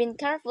have been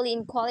carefully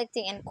in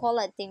collecting and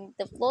collating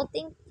the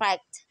floating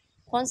fact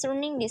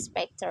concerning these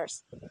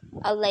spectres,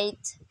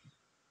 allege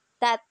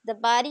that the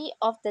body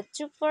of the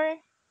trooper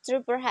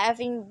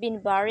having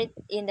been buried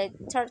in the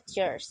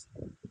churchyard,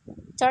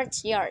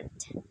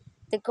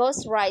 the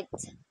ghost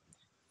rides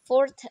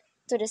forth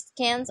to the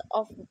scans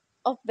of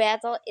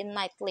battle in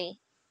nightly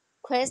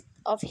quest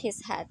of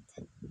his head,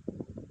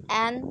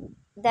 and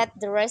that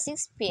the racing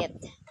speed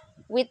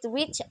with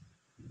which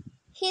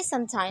he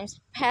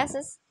sometimes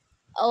passes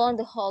along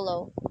the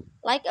hollow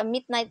like a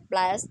midnight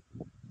blast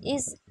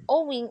is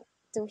owing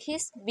to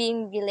his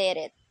being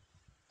belated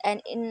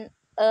and in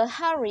a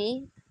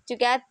hurry to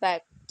get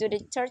back to the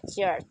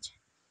churchyard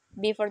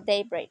before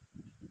daybreak.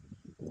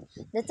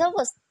 The tale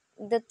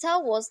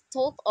was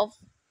told of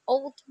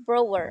old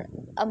brewer,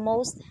 a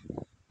most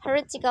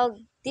heretical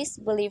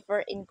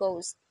disbeliever in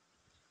ghosts,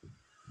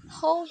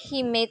 how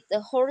he met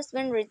the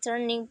horseman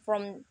returning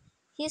from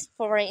his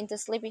foray into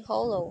Sleepy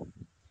Hollow,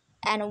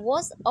 and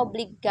was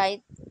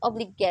obliged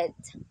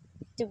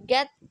to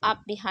get up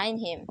behind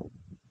him,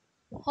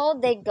 how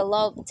they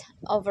galloped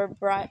over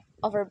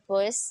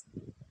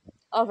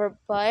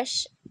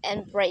bush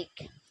and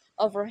brake,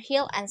 over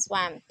hill and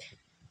swamp,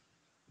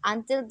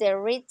 until they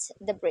reached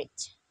the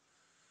bridge,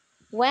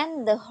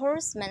 when the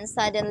horseman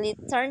suddenly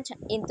turned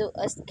into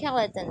a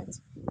skeleton,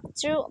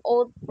 threw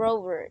old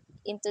Brower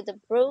into the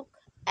brook,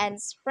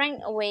 and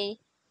sprang away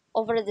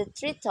over the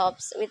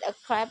treetops with a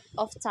clap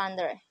of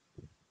thunder.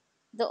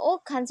 The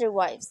old country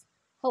wives,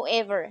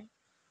 however,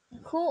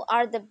 who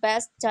are the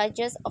best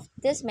judges of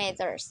these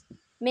matters,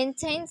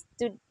 maintain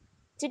to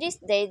this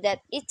day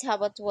that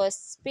Ichabod was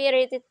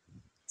spirited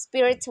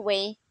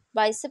away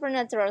by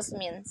supernatural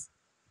means,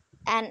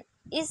 and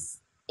it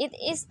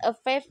is a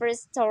favorite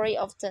story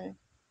often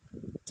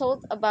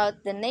told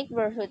about the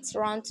neighborhoods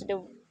round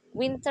the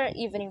winter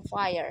evening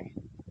fire.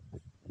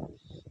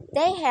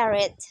 They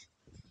harried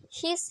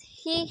he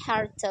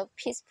had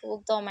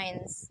peaceful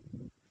domains,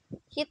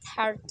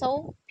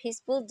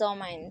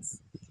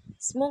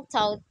 smoked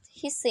out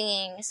his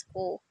singing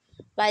school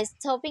by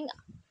stopping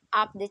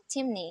up the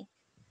chimney,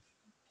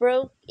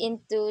 broke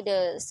into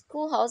the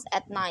schoolhouse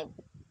at night,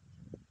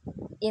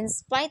 in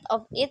spite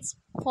of its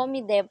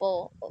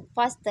formidable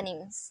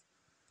fastenings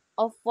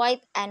of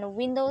white and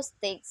window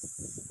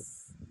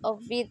stakes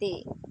of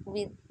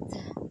with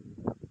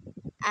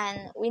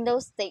and window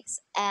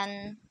stakes,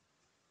 and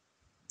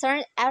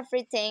turned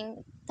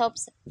everything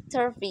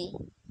topsy-turvy,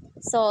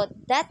 so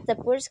that the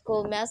poor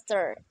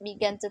schoolmaster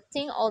began to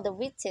think all the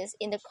witches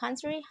in the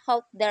country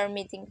held their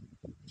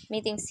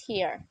meetings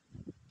here.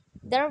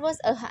 There was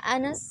a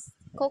honest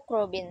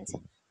cock-robin,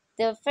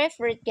 the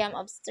favorite game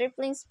of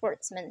stripling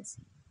sportsmen,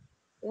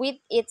 with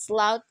its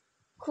loud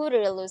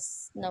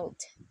querulous note,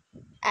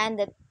 and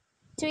the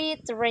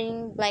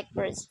twittering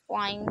blackbirds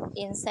flying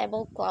in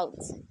sable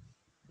clouds,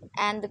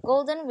 and the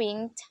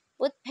golden-winged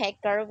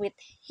woodpecker with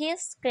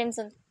his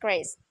crimson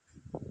crest,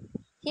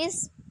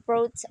 his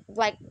broad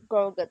black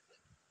gorget,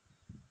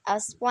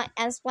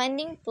 and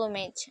splendid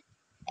plumage,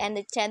 and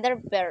the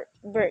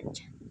bird,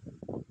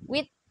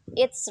 with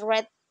its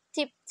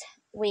red-tipped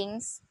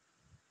wings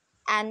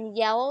and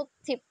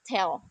yellow-tipped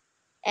tail,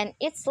 and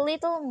its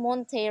little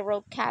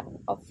Montero cap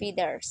of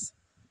feathers,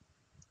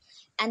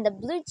 and the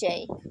blue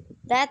jay,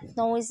 that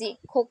noisy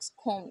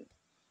coxcomb,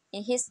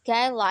 in his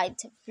gay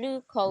light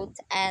blue coat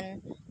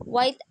and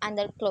white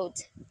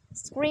underclothes,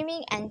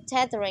 screaming and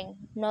chattering,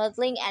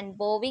 nodding and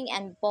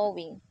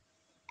bowing,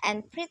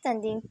 and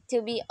pretending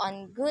to be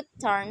on good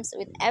terms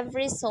with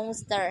every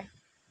songster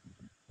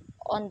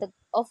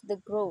of the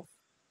grove.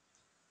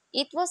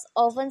 It was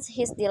often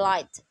his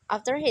delight,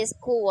 after his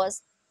school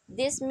was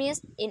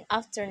dismissed in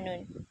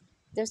afternoon,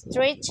 to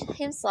stretch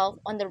himself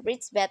on the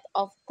rich bed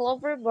of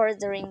clover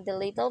bordering the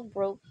little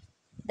brook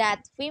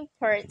that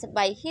whimpered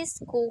by his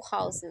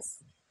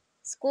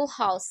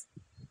schoolhouse,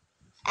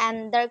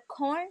 and their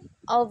corn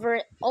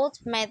over old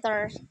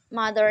mothers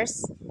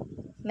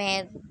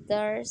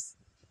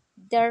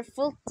their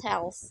full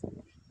tails,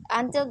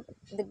 until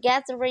the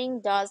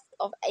gathering dusk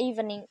of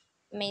evening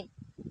made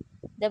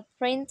the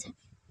print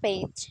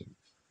page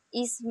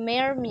is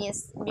mere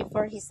mist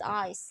before his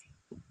eyes.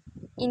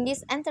 In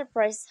this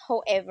enterprise,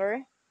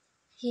 however,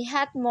 he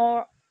had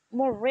more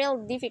real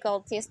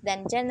difficulties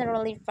than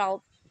generally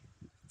fell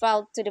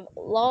to the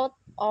lot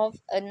of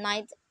a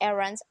knight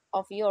errant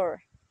of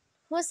yore,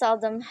 who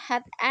seldom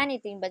had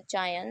anything but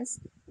giants,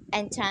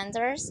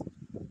 enchanters,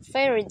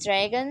 fairy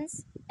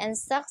dragons, and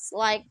such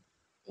like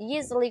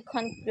easily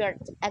conquered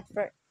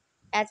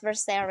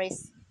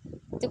adversaries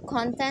to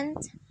contend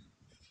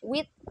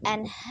with,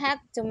 and had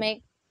to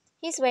make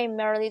his way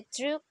merely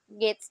through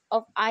gates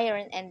of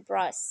iron and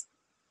brass,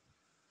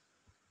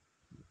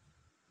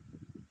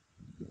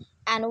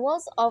 and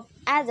walls of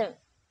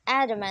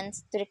adamant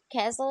to the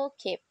castle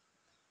keep,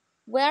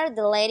 where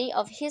the lady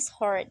of his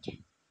heart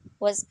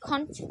was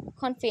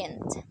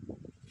confined,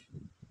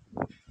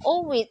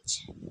 all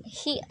which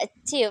he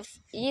achieved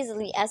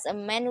easily as a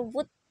man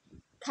would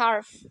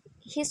carve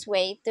his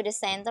way to the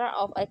center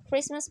of a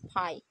Christmas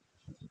pie,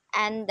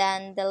 and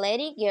then the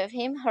lady gave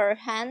him her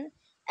hand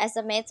as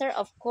a matter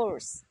of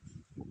course.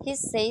 He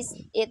seized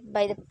it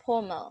by the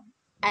pommel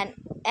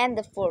and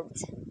the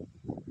fourth,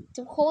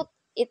 to hold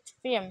it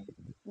firm,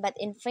 but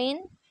in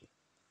vain,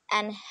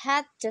 and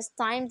had just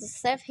time to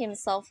save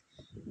himself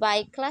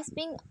by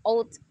clasping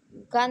old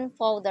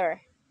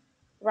gunpowder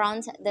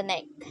round the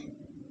neck.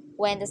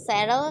 When the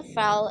saddle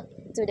fell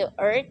to the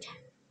earth,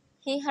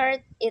 he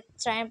heard it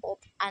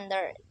trampled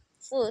under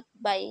foot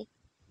by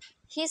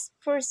his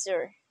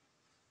pursuer.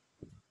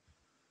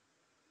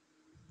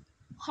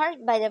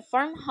 Hard by the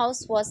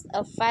farmhouse was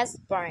a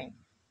vast barn,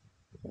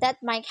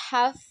 that might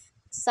have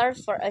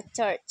served for a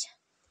church,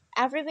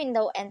 every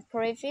window and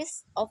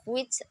crevice of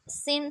which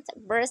seemed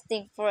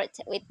bursting forth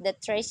with the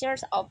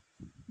treasures of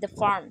the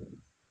farm.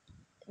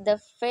 The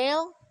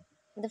veil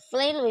The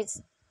flail which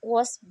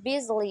was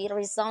busily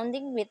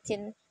resounding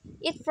within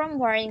it from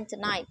morning to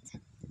night.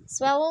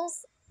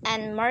 Swallows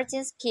and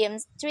martins came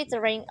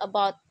twittering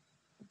about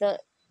the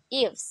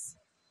eaves,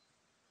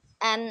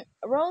 and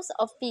rows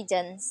of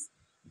pigeons,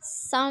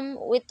 some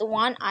with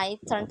one eye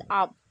turned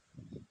up,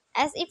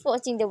 as if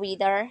watching the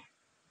weather,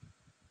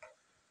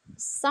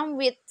 some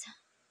with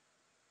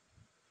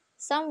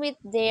some with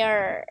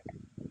their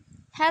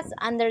heads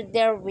under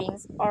their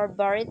wings or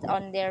buried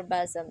on their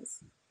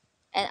bosoms,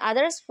 and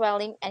others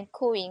swelling and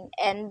cooing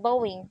and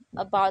bowing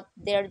about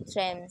their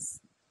dreams,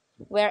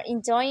 were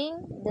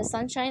enjoying the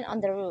sunshine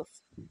on the roof.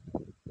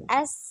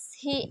 As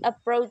he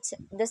approached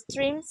the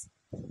streams,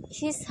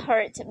 his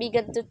heart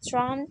began to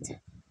thump,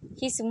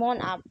 his moan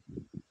up.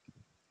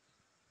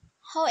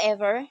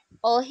 However,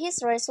 all his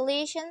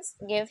resolutions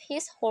gave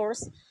his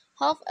horse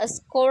half a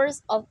score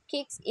of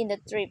kicks in the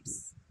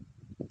ribs,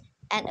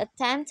 and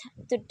attempt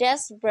to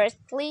dash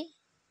briskly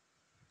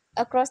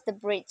across the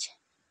bridge,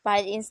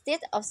 but instead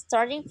of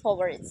starting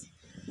forwards,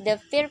 the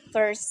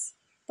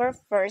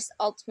perverse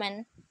old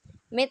man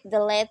made the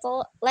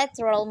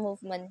lateral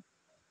movement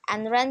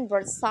and ran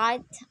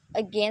broadside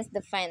against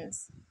the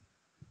fence.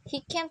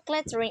 He came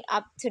clattering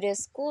up to the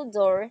school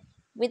door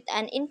with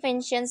an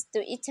invention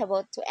too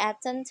eatable to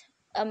attend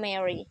a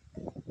merry,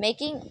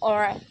 making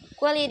or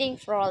quieting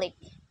frolic,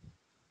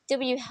 to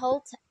be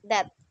held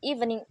that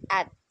evening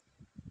at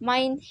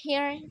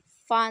Mynheer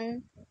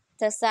van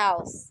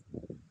Tassel's,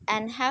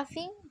 and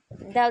having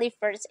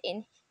delivered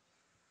in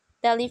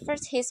delivered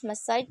his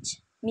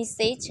message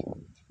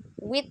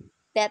with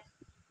that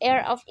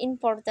air of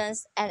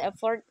importance and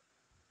effort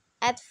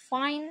at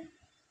fine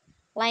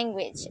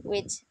language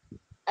which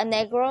a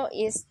Negro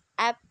is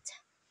apt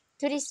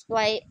to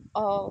display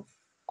of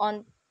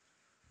on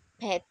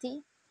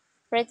petty,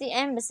 pretty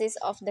embassies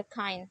of the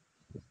kind.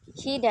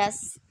 He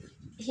does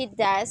he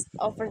dashed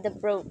over the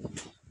brook,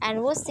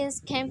 and was seen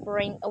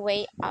scampering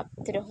away up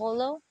to the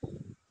hollow,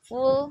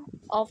 full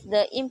of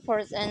the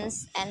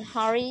importance and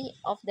hurry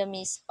of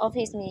of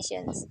his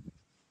missions.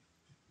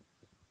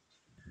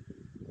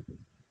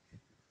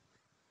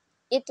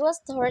 It was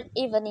toward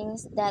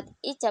evenings that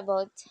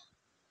Ichabod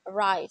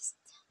arrived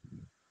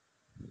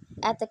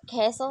at the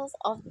castles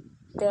of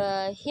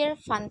the Heer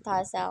van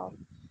Tassel,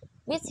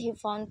 which he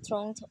found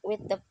thronged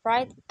with the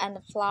pride and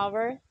the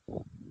flower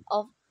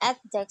of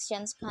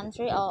Jackson's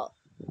country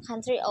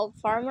old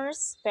farmers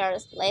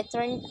spares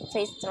lantern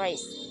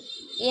pastries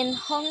in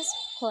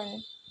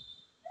homespun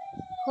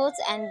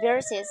hoods and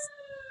bearses,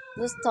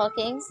 blue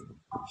stockings,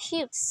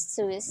 huge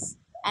shoes,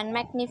 and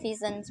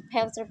magnificent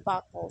pewter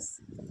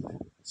buckles.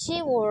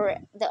 She wore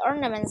the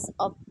ornaments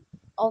of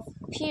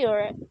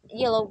pure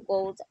yellow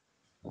gold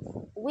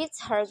which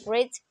her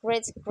great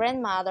great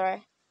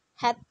grandmother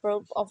had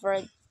brought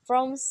over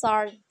from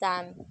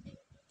Sardam,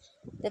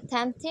 the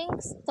tempting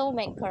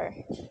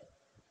stowmaker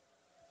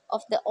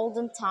of the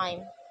olden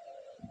time,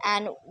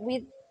 and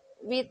with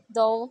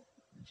though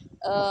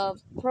a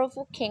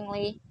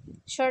provokingly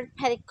short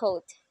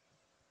petticoat,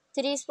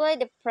 to display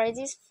the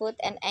prettiest foot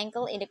and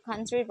ankle in the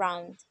country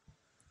round.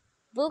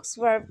 Books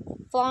were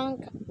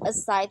flung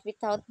aside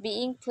without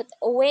being put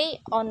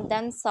away on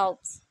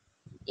themselves.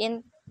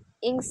 In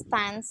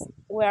inkstands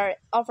were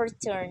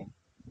overturned,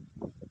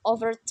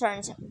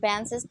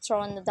 benches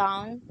thrown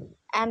down,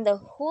 and the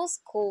whole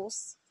school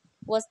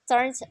was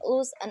turned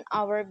loose an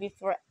hour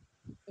before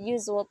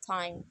usual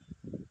time,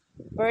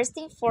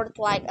 bursting forth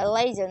like a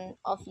legion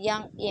of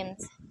young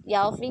imps,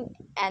 yelping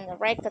and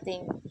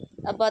racketing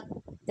about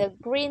the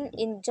green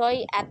in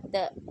joy at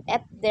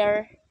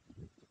their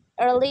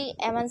early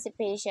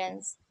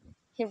emancipations.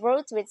 He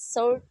rode with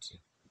short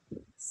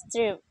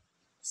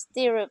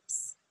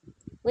stirrups,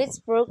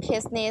 which broke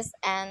his knees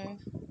and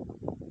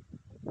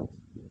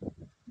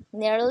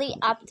nearly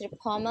up to the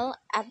pommel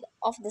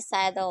of the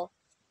saddle.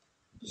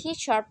 His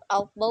sharp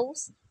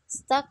elbows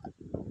stuck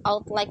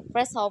out like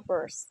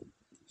grasshoppers.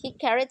 He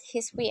carried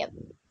his whip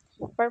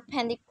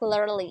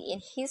perpendicularly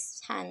in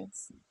his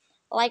hands,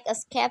 like a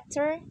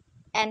sceptre,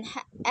 and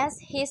as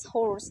his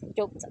horse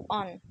jogged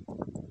on,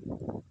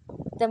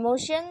 the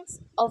motion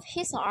of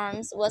his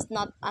arms was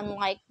not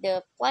unlike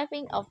the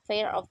flapping of a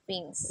pair of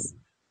wings.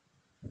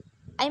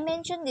 I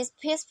mention this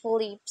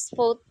peacefully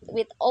spot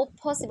with all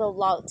possible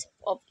doubt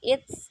of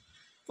it,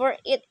 for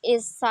it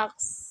is such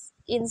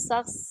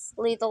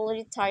little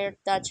retired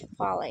Dutch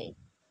valley,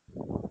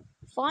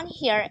 found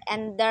here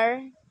and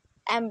there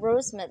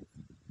embarrassment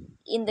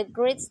in the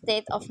great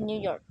state of New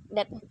York,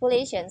 that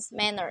populations,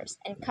 manners,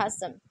 and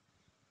custom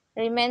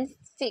remain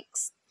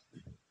fixed,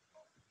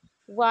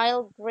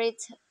 while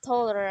great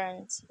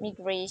tolerant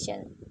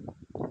migration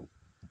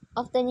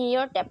of the New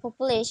York that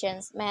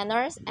populations,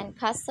 manners, and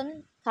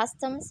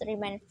customs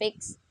remain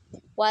fixed,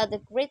 while the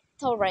great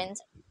torrent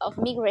of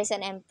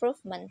migration and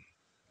improvement,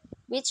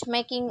 which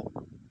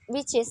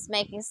is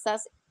making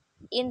such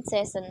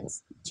incessant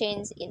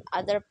change in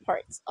other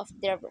parts of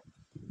their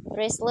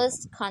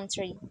restless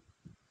country,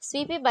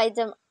 sweeping by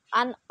them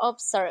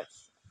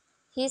unobserved.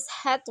 His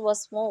head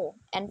was small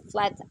and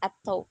flat at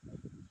top,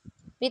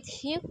 with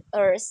huge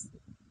ears,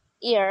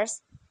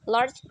 ears,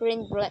 large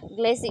green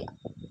glassy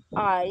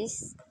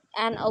eyes,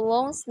 and a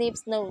long snip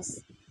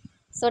nose,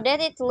 so that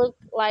it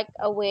looked like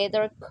a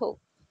weathercock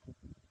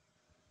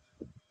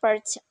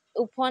perched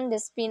upon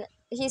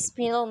his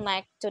spindle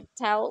neck to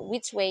tell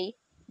which way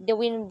the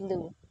wind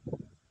blew.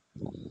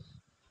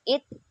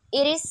 It,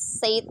 it is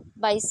said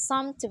by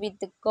some to be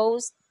the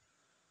ghost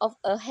of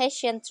a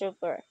Hessian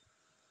trooper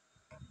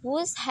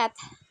whose head,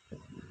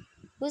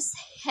 whose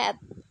head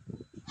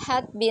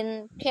had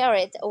been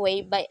carried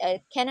away by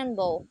a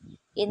cannonball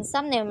in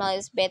some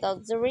nameless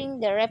battle during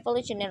the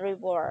Revolutionary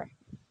War,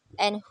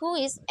 and who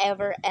is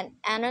ever and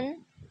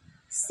anon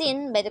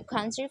seen by the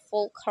country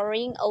folk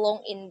hurrying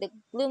along in the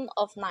gloom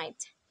of night,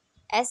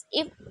 as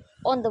if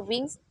on the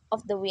wings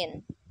of the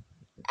wind,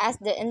 as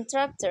the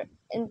enraptured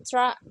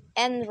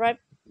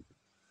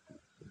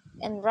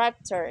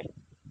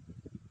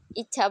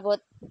Ichabod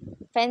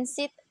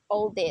fancied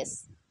all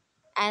this,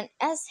 and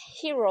as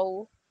he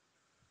rolled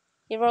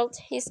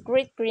his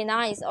great green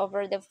eyes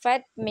over the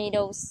fat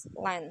meadows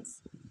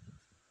lands,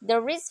 the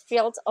rich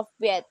fields of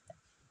wheat,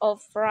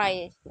 of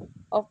rye,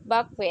 of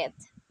buckwheat,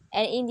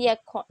 and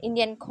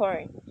Indian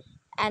corn,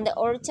 and the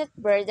orchard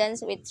burdened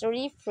with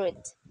ruddy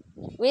fruit,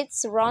 which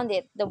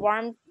surrounded the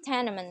warm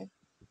tenement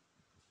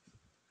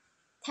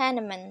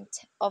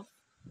of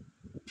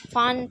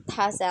Van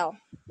Tassel.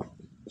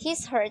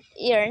 His heart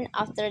yearned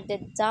after the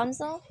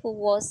damsel who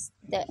was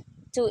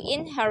to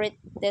inherit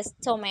the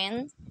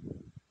domains,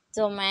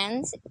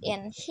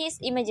 and his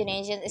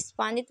imagination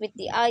expanded with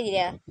the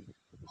idea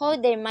how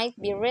they might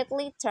be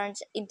readily turned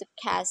into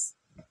cash,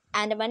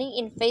 and money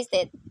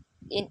invested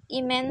in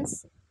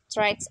immense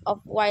tracts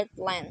of wild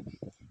land,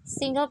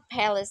 single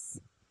palace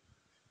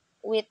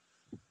with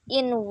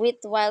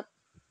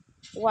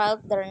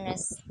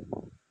wilderness.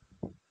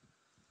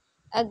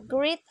 A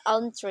great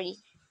elm tree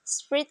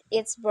spread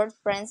its broad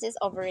branches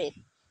over it,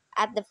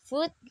 at the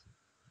foot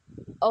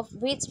of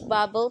which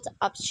bubbled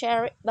up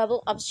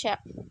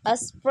a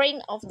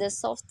spring of the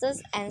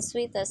softest and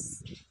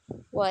sweetest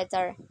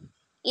water,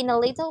 in a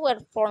little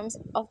well formed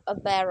of a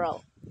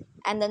barrel,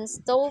 and then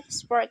stole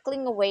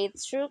sparkling away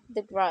through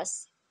the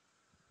grass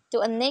to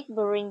a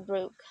neighboring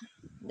brook,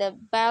 the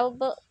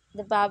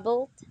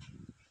babbled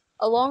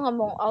along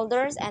among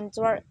alders and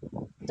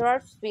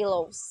dwarf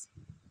willows.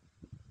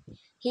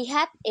 He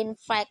had, in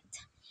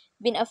fact,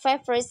 been a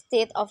favorite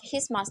steed of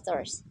his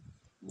master's,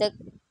 the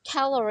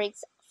choleric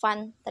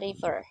Van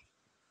Ripper,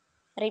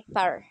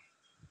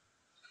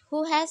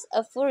 who has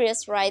a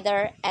furious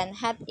rider and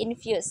had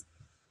infused,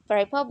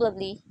 very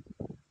probably,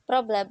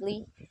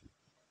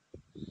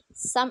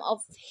 some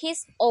of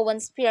his own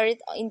spirit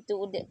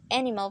into the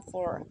animal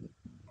for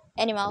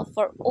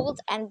old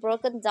and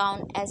broken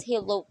down as he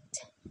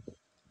looked.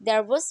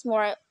 There was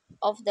more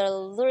of the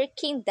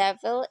lurking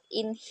devil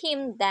in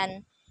him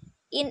than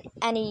in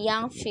any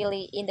young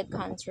filly in the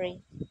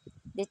country.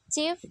 The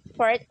chief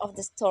part of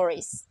the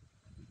stories,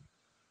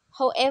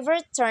 however,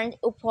 turned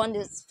upon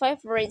the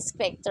favorite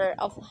spectre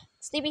of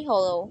Sleepy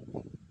Hollow,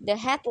 the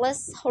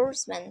headless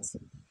horseman,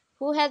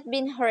 who had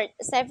been heard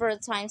several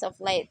times of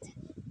late,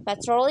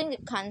 patrolling the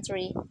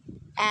country,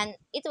 and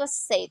it was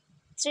said,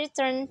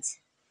 threatened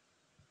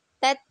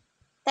that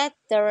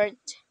tethered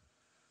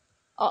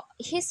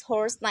his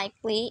horse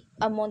nightly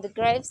among the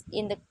graves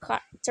in the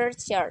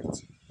churchyard.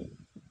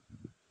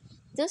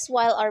 Thus,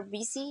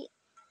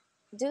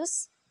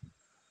 thus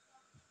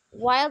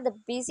while the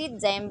busy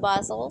dame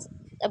bustled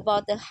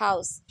about the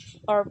house,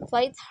 or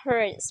played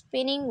her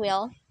spinning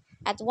wheel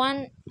at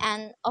one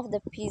end of the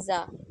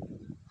piazza,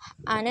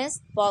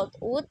 honest Bolt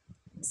would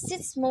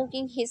sit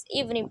smoking his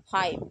evening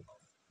pipe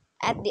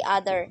at the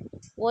other,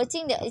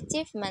 watching the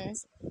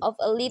achievements of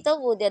a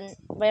little wooden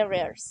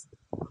warriors,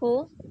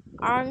 who,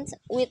 armed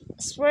with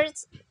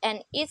swords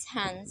in each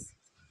hand,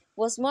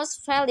 was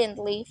most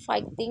valiantly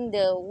fighting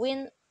the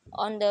wind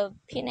on the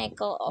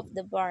pinnacle of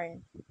the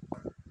barn.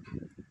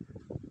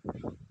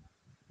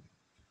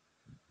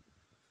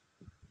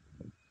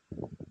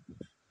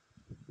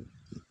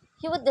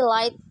 He would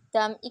delight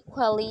them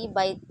equally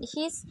by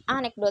his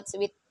anecdotes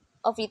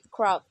of its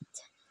craft,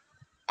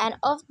 and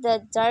of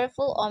the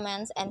direful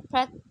omens and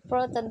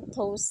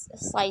portentous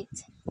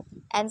sights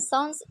and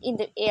sounds in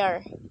the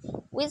air,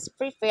 which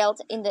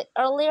prevailed in the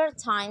earlier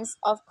times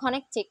of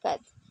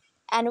Connecticut,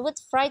 and would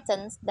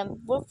frighten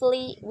them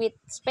woefully with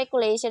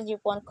speculations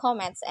upon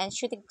comets and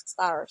shooting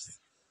stars,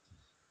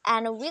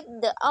 and with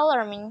the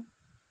alarming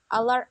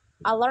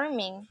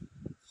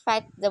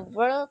fact the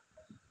world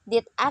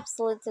did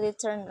absolutely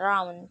turn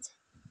round,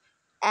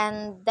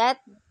 and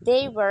that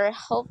they were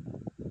half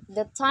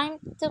the time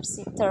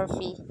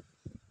topsy-turvy.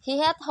 He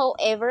had,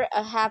 however,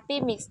 a happy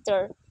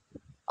mixture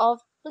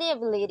of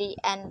pliability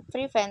and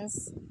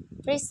perseverance,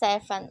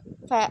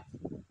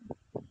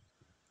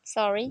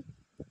 sorry,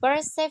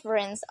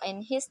 perseverance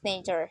in his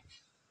nature.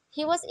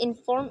 He was in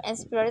form and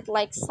spirit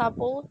like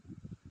supple,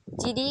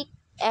 giddy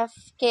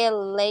F.K.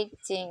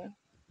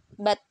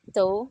 but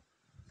though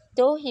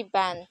he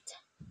bent,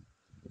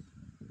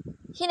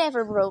 he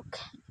never broke,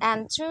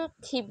 and through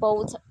he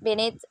bowed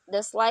beneath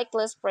the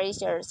slightest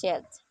pressure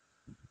yet.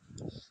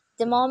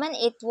 The moment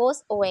it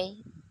was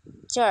away,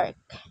 jerk,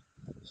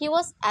 he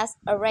was as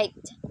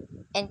erect,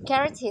 and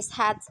carried his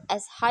hat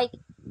as high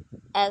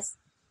as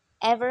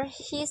ever,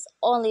 his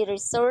only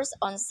resource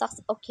on such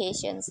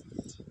occasions,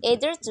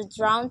 either to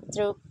drown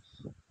through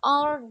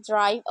or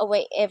drive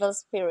away evil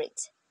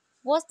spirits,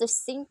 was to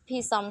sing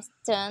psalm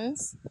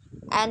tunes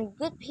and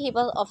good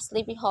people of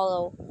Sleepy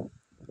Hollow,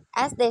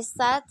 as they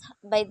sat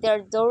by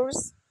their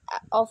doors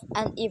of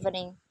an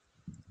evening,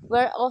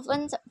 were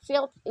often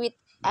filled with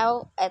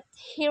awe at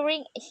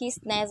hearing his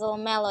nasal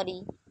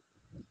melody,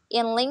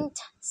 in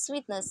linked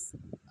sweetness,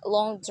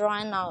 long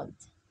drawn out,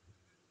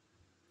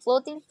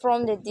 floating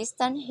from the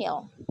distant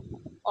hill,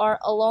 or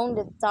along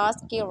the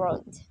dusky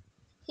road.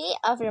 He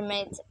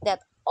affirmed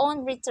that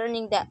on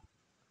returning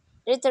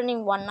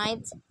one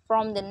night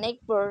from the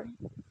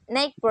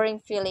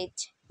neighboring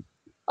village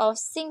of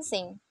Sing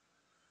Sing,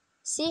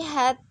 she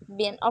had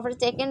been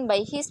overtaken by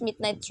his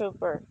midnight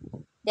trooper,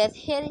 that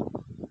he,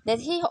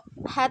 that he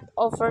had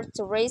offered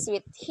to race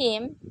with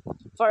him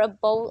for a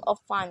bowl of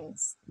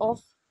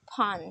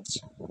punch,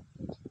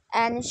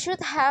 and should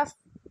have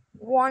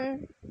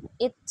won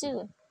it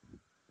too,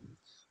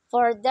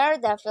 for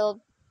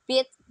Daredevil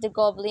beat the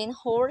goblin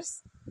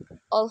horse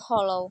all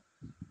hollow.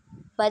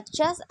 But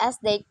just as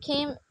they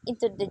came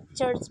into the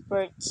church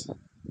porch,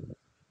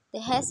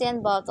 the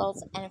Hessian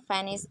bottled and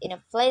vanished in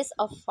a blaze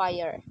of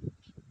fire.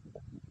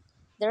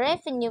 The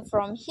revenue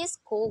from his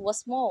school was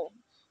small,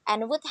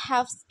 and would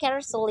have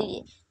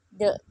scarcely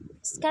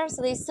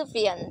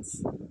sufficient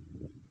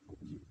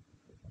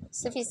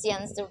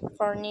to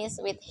furnish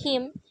with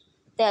him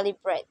daily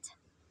bread,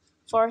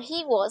 for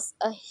he was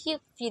a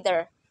huge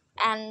feeder,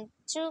 and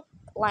through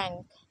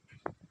length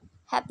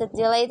had the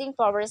dilating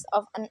powers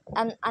of an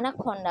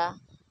anaconda.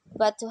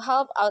 But to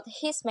help out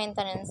his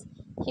maintenance,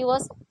 he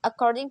was,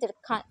 according to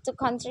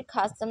country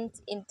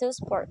customs, in two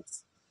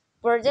sports,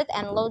 boarded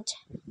and lodged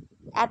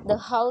at the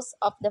house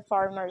of the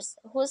farmers,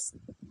 whose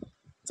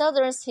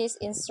children he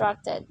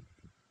instructed.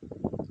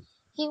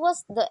 He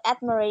was the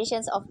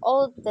admiration of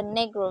all the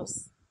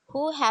negroes,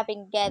 who,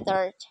 having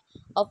gathered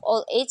of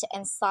all age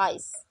and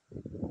size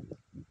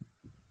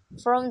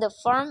from the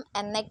farm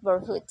and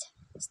neighborhood,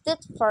 stood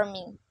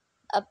forming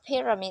a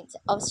pyramid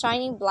of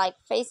shining black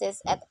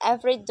faces at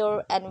every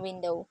door and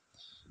window,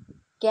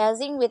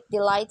 gazing with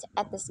delight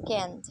at the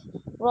scan,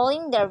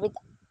 rolling there with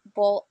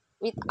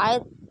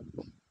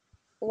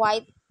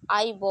wide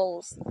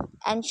eyeballs,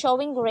 and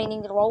showing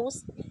grinning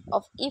rows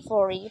of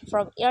ivory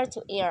from ear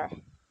to ear,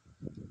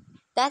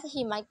 that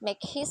he might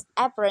make his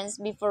appearance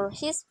before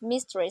his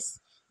mistress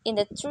in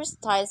the true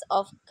style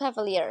of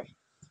cavalier.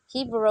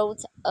 He borrowed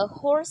a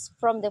horse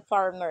from the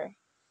farmer,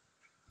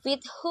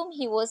 with whom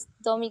he was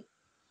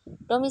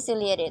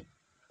domiciliated,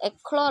 a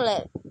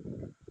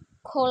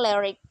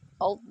choleric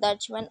old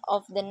Dutchman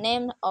of the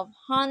name of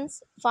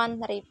Hans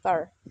van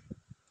Ripper,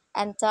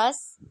 and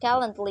thus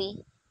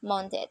gallantly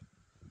mounted,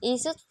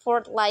 issued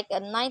forth like a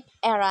knight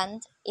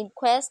errant in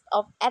quest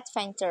of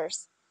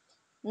adventures.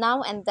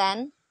 Now and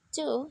then,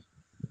 too,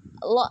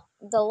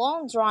 the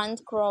long-drawn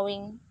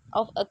crowing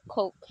of a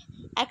cock,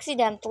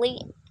 accidentally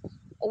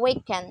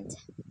awakened,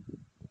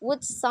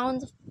 would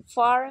sound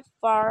far,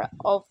 far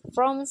off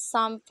from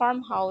some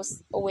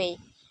farmhouse away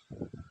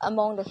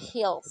among the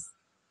hills,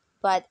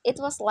 but it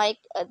was like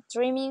a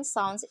dreaming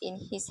sound in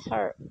his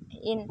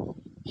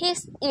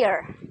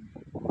ear.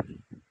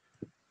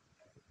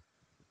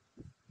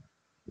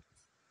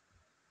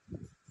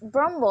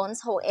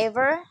 Brombones,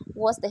 however,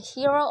 was the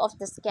hero of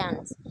the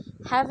scans,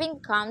 having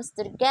come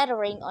to the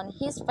gathering on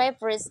his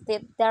favorite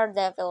steed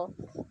Daredevil,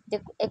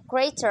 a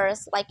creature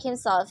like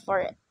himself,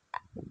 for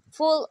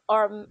full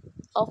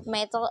of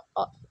metal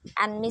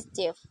and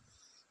mischief,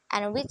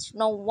 and which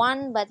no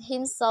one but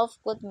himself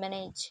could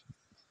manage.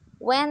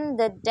 When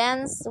the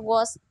dance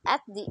was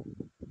at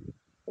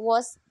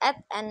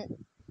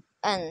an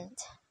end,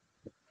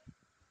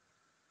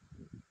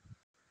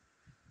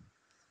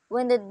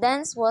 when the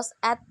dance was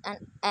at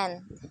an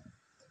end,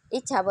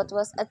 Ichabod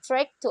was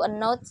attracted to a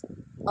note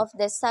of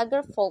the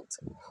Sagar folk,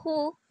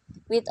 who,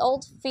 with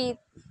old feet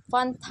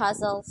fan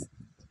tassels,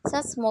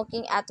 sat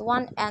smoking at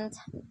one end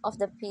of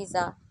the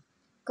piazza,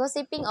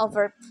 gossiping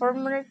over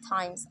former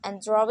times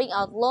and drawing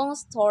out long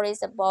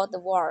stories about the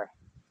war.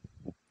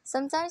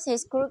 Sometimes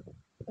his crook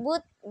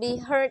would be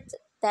heard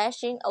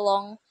dashing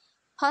along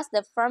past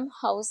the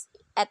farmhouse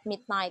at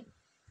midnight,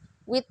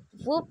 with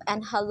whoop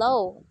and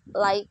hallo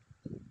like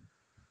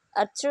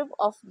a troop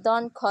of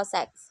dawn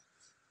Cossacks,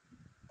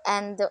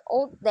 and the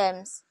old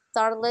dames,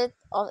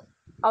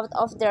 out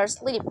of their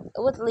sleep,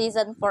 would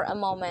listen for a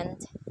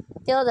moment,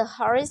 till the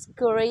hurried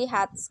scurry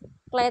had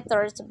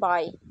clattered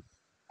by,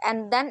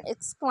 and then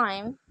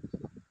exclaim,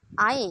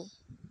 "Aye,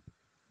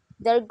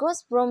 there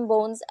goes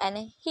Brombones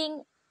and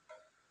hing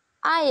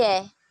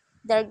Aye,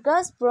 there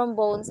goes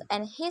Brombones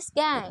and his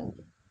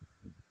gang!"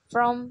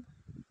 From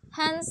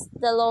hence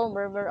the low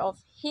murmur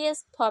of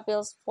his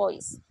pupil's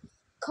voice,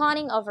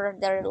 conning over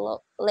their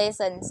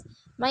lessons,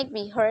 might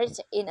be heard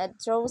in a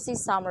drowsy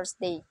summer's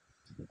day,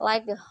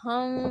 like the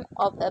hum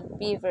of a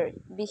beaver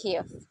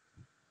beehive.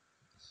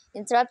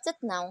 Interrupted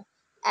now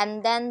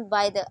and then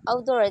by the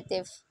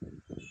authoritative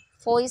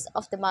voice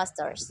of the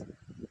masters,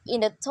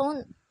 in the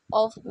tone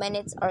of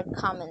minutes or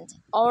comment,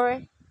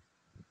 or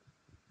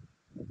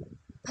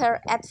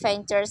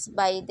peradventures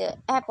by the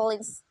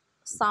appalling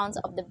sounds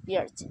of the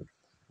bird,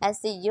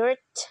 as the earth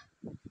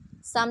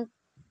some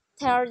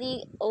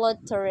tardy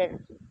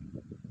loiterer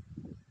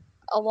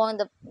along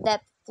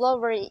that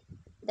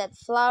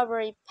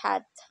flowery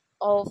path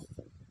of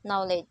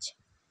knowledge.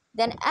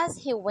 Then, as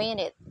he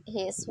wended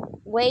his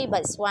way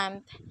by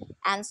swamp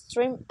and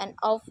stream and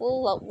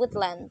awful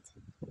woodland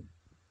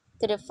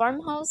to the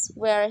farmhouse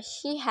where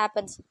he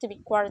happened to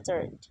be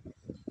quartered,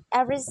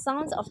 every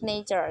sound of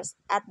nature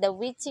at the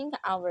witching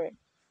hour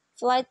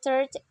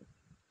flattered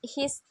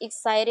his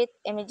excited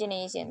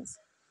imaginations.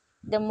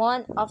 The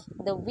moan of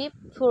the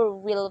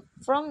whippoorwill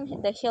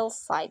from the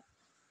hillside,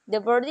 the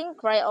birding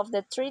cry of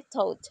the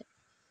tree-toad,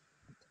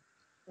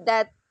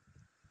 that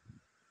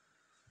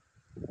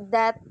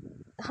that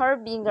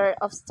harbinger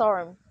of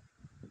storm,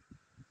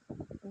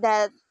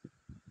 that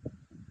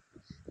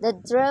the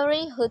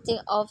dreary hooting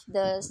of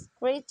the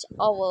screech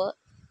owl,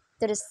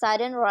 to the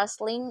sudden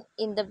rustling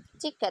in the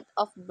thicket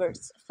of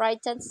birds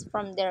frightened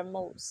from their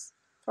roost.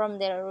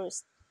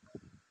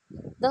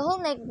 The whole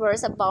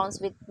neighborhood abounds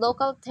with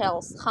local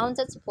tales,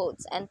 haunted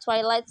spots, and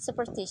twilight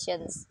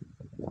superstitions.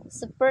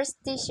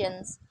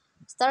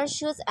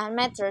 Starshoots and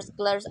meteors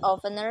glare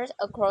oftener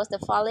across the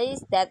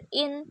valleys than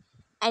in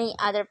any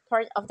other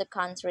part of the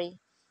country,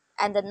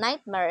 and the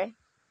nightmare,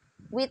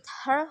 with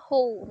her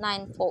whole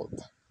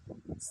ninefold,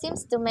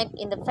 seems to make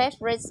in the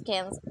favorite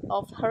scans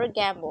of her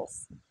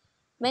gambols.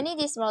 Many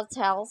dismal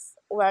tales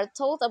were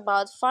told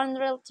about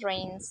funeral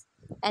trains,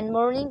 and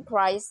mourning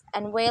cries,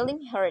 and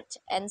wailing heard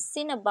and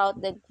seen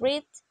about the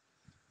great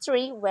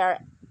tree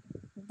where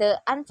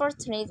the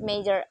unfortunate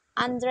Major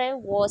Andre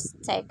was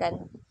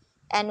taken,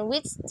 and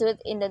which stood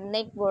in the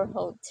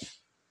neighborhood.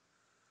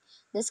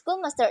 The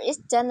schoolmaster is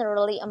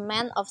generally a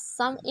man of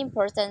some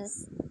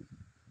importance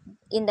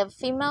in the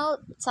female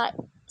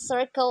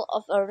circle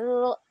of a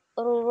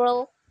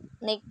rural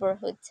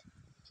neighborhood,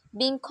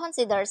 being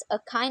considered a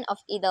kind of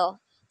idol,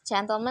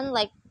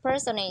 gentleman-like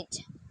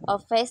personage,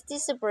 of vastly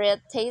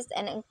superior taste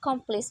and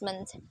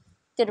accomplishment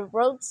to the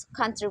broad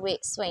country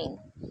swain,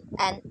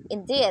 and,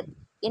 indeed,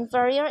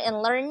 inferior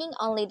in learning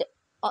only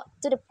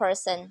to the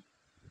person.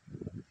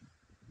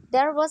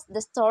 There was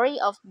the story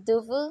of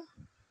Duvel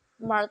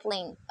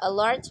Martling, a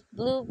large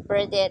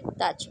blue-bearded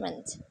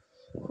Dutchman,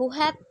 who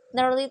had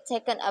nearly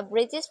taken a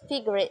British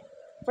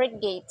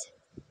frigate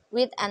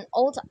with an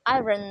old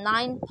iron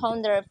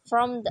 9-pounder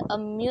from a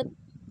mute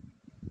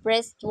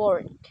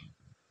breastwork,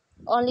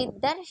 only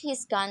that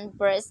his gun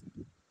burst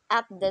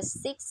at the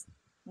sixth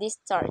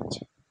discharge.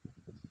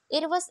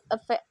 It was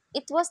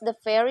the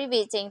very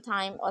witching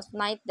time of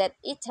night that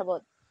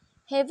Ichabod,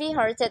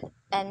 heavy-hearted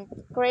and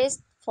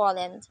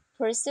crestfallen,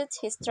 pursued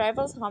his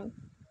travels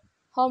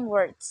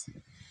homewards,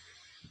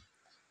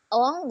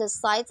 along the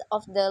sides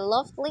of the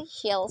lofty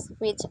hills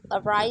which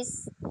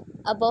arise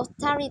above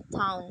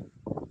Tarrytown,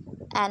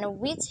 and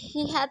which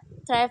he had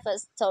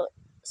traversed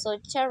so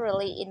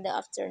cheerily in the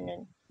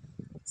afternoon.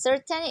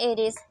 Certain it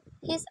is,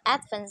 his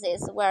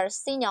advances were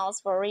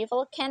signals for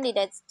rival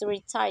candidates to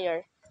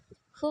retire,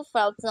 who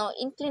felt no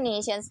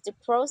inclinations to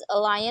cross a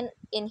lion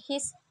in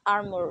his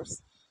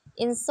armours,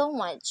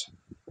 insomuch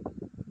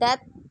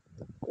that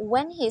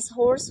when his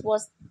horse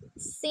was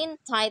seen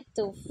tied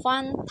to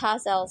Van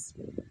Tassel's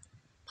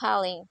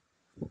paling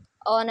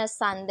on a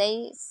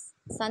Sunday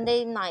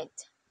night,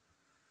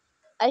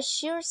 a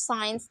sure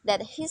sign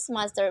that his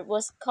master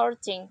was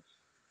courting,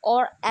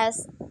 or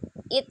as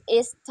it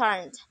is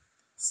termed,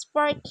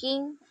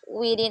 sparking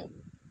within,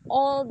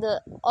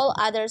 all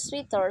other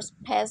suitors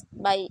passed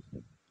by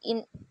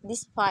in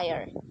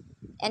despair,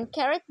 and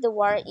carried the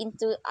war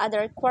into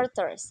other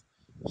quarters.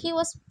 He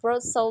was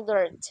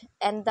broad-shouldered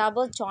and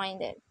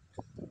double-jointed,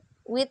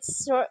 with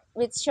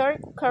short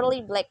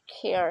curly black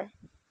hair,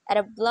 and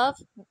a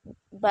bluff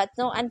but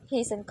no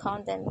unpleasant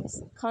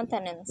countenance,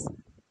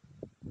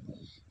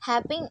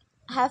 having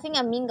having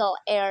a mingled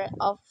air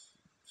of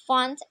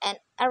fun and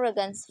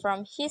arrogance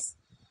from his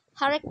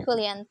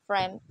Herculean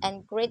frame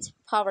and great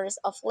powers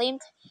of limb.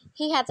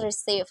 He had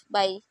received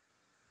by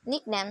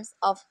nicknames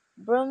of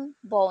Broom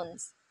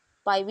Bones,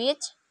 by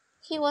which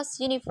he was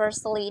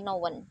universally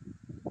known.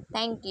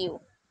 Thank you.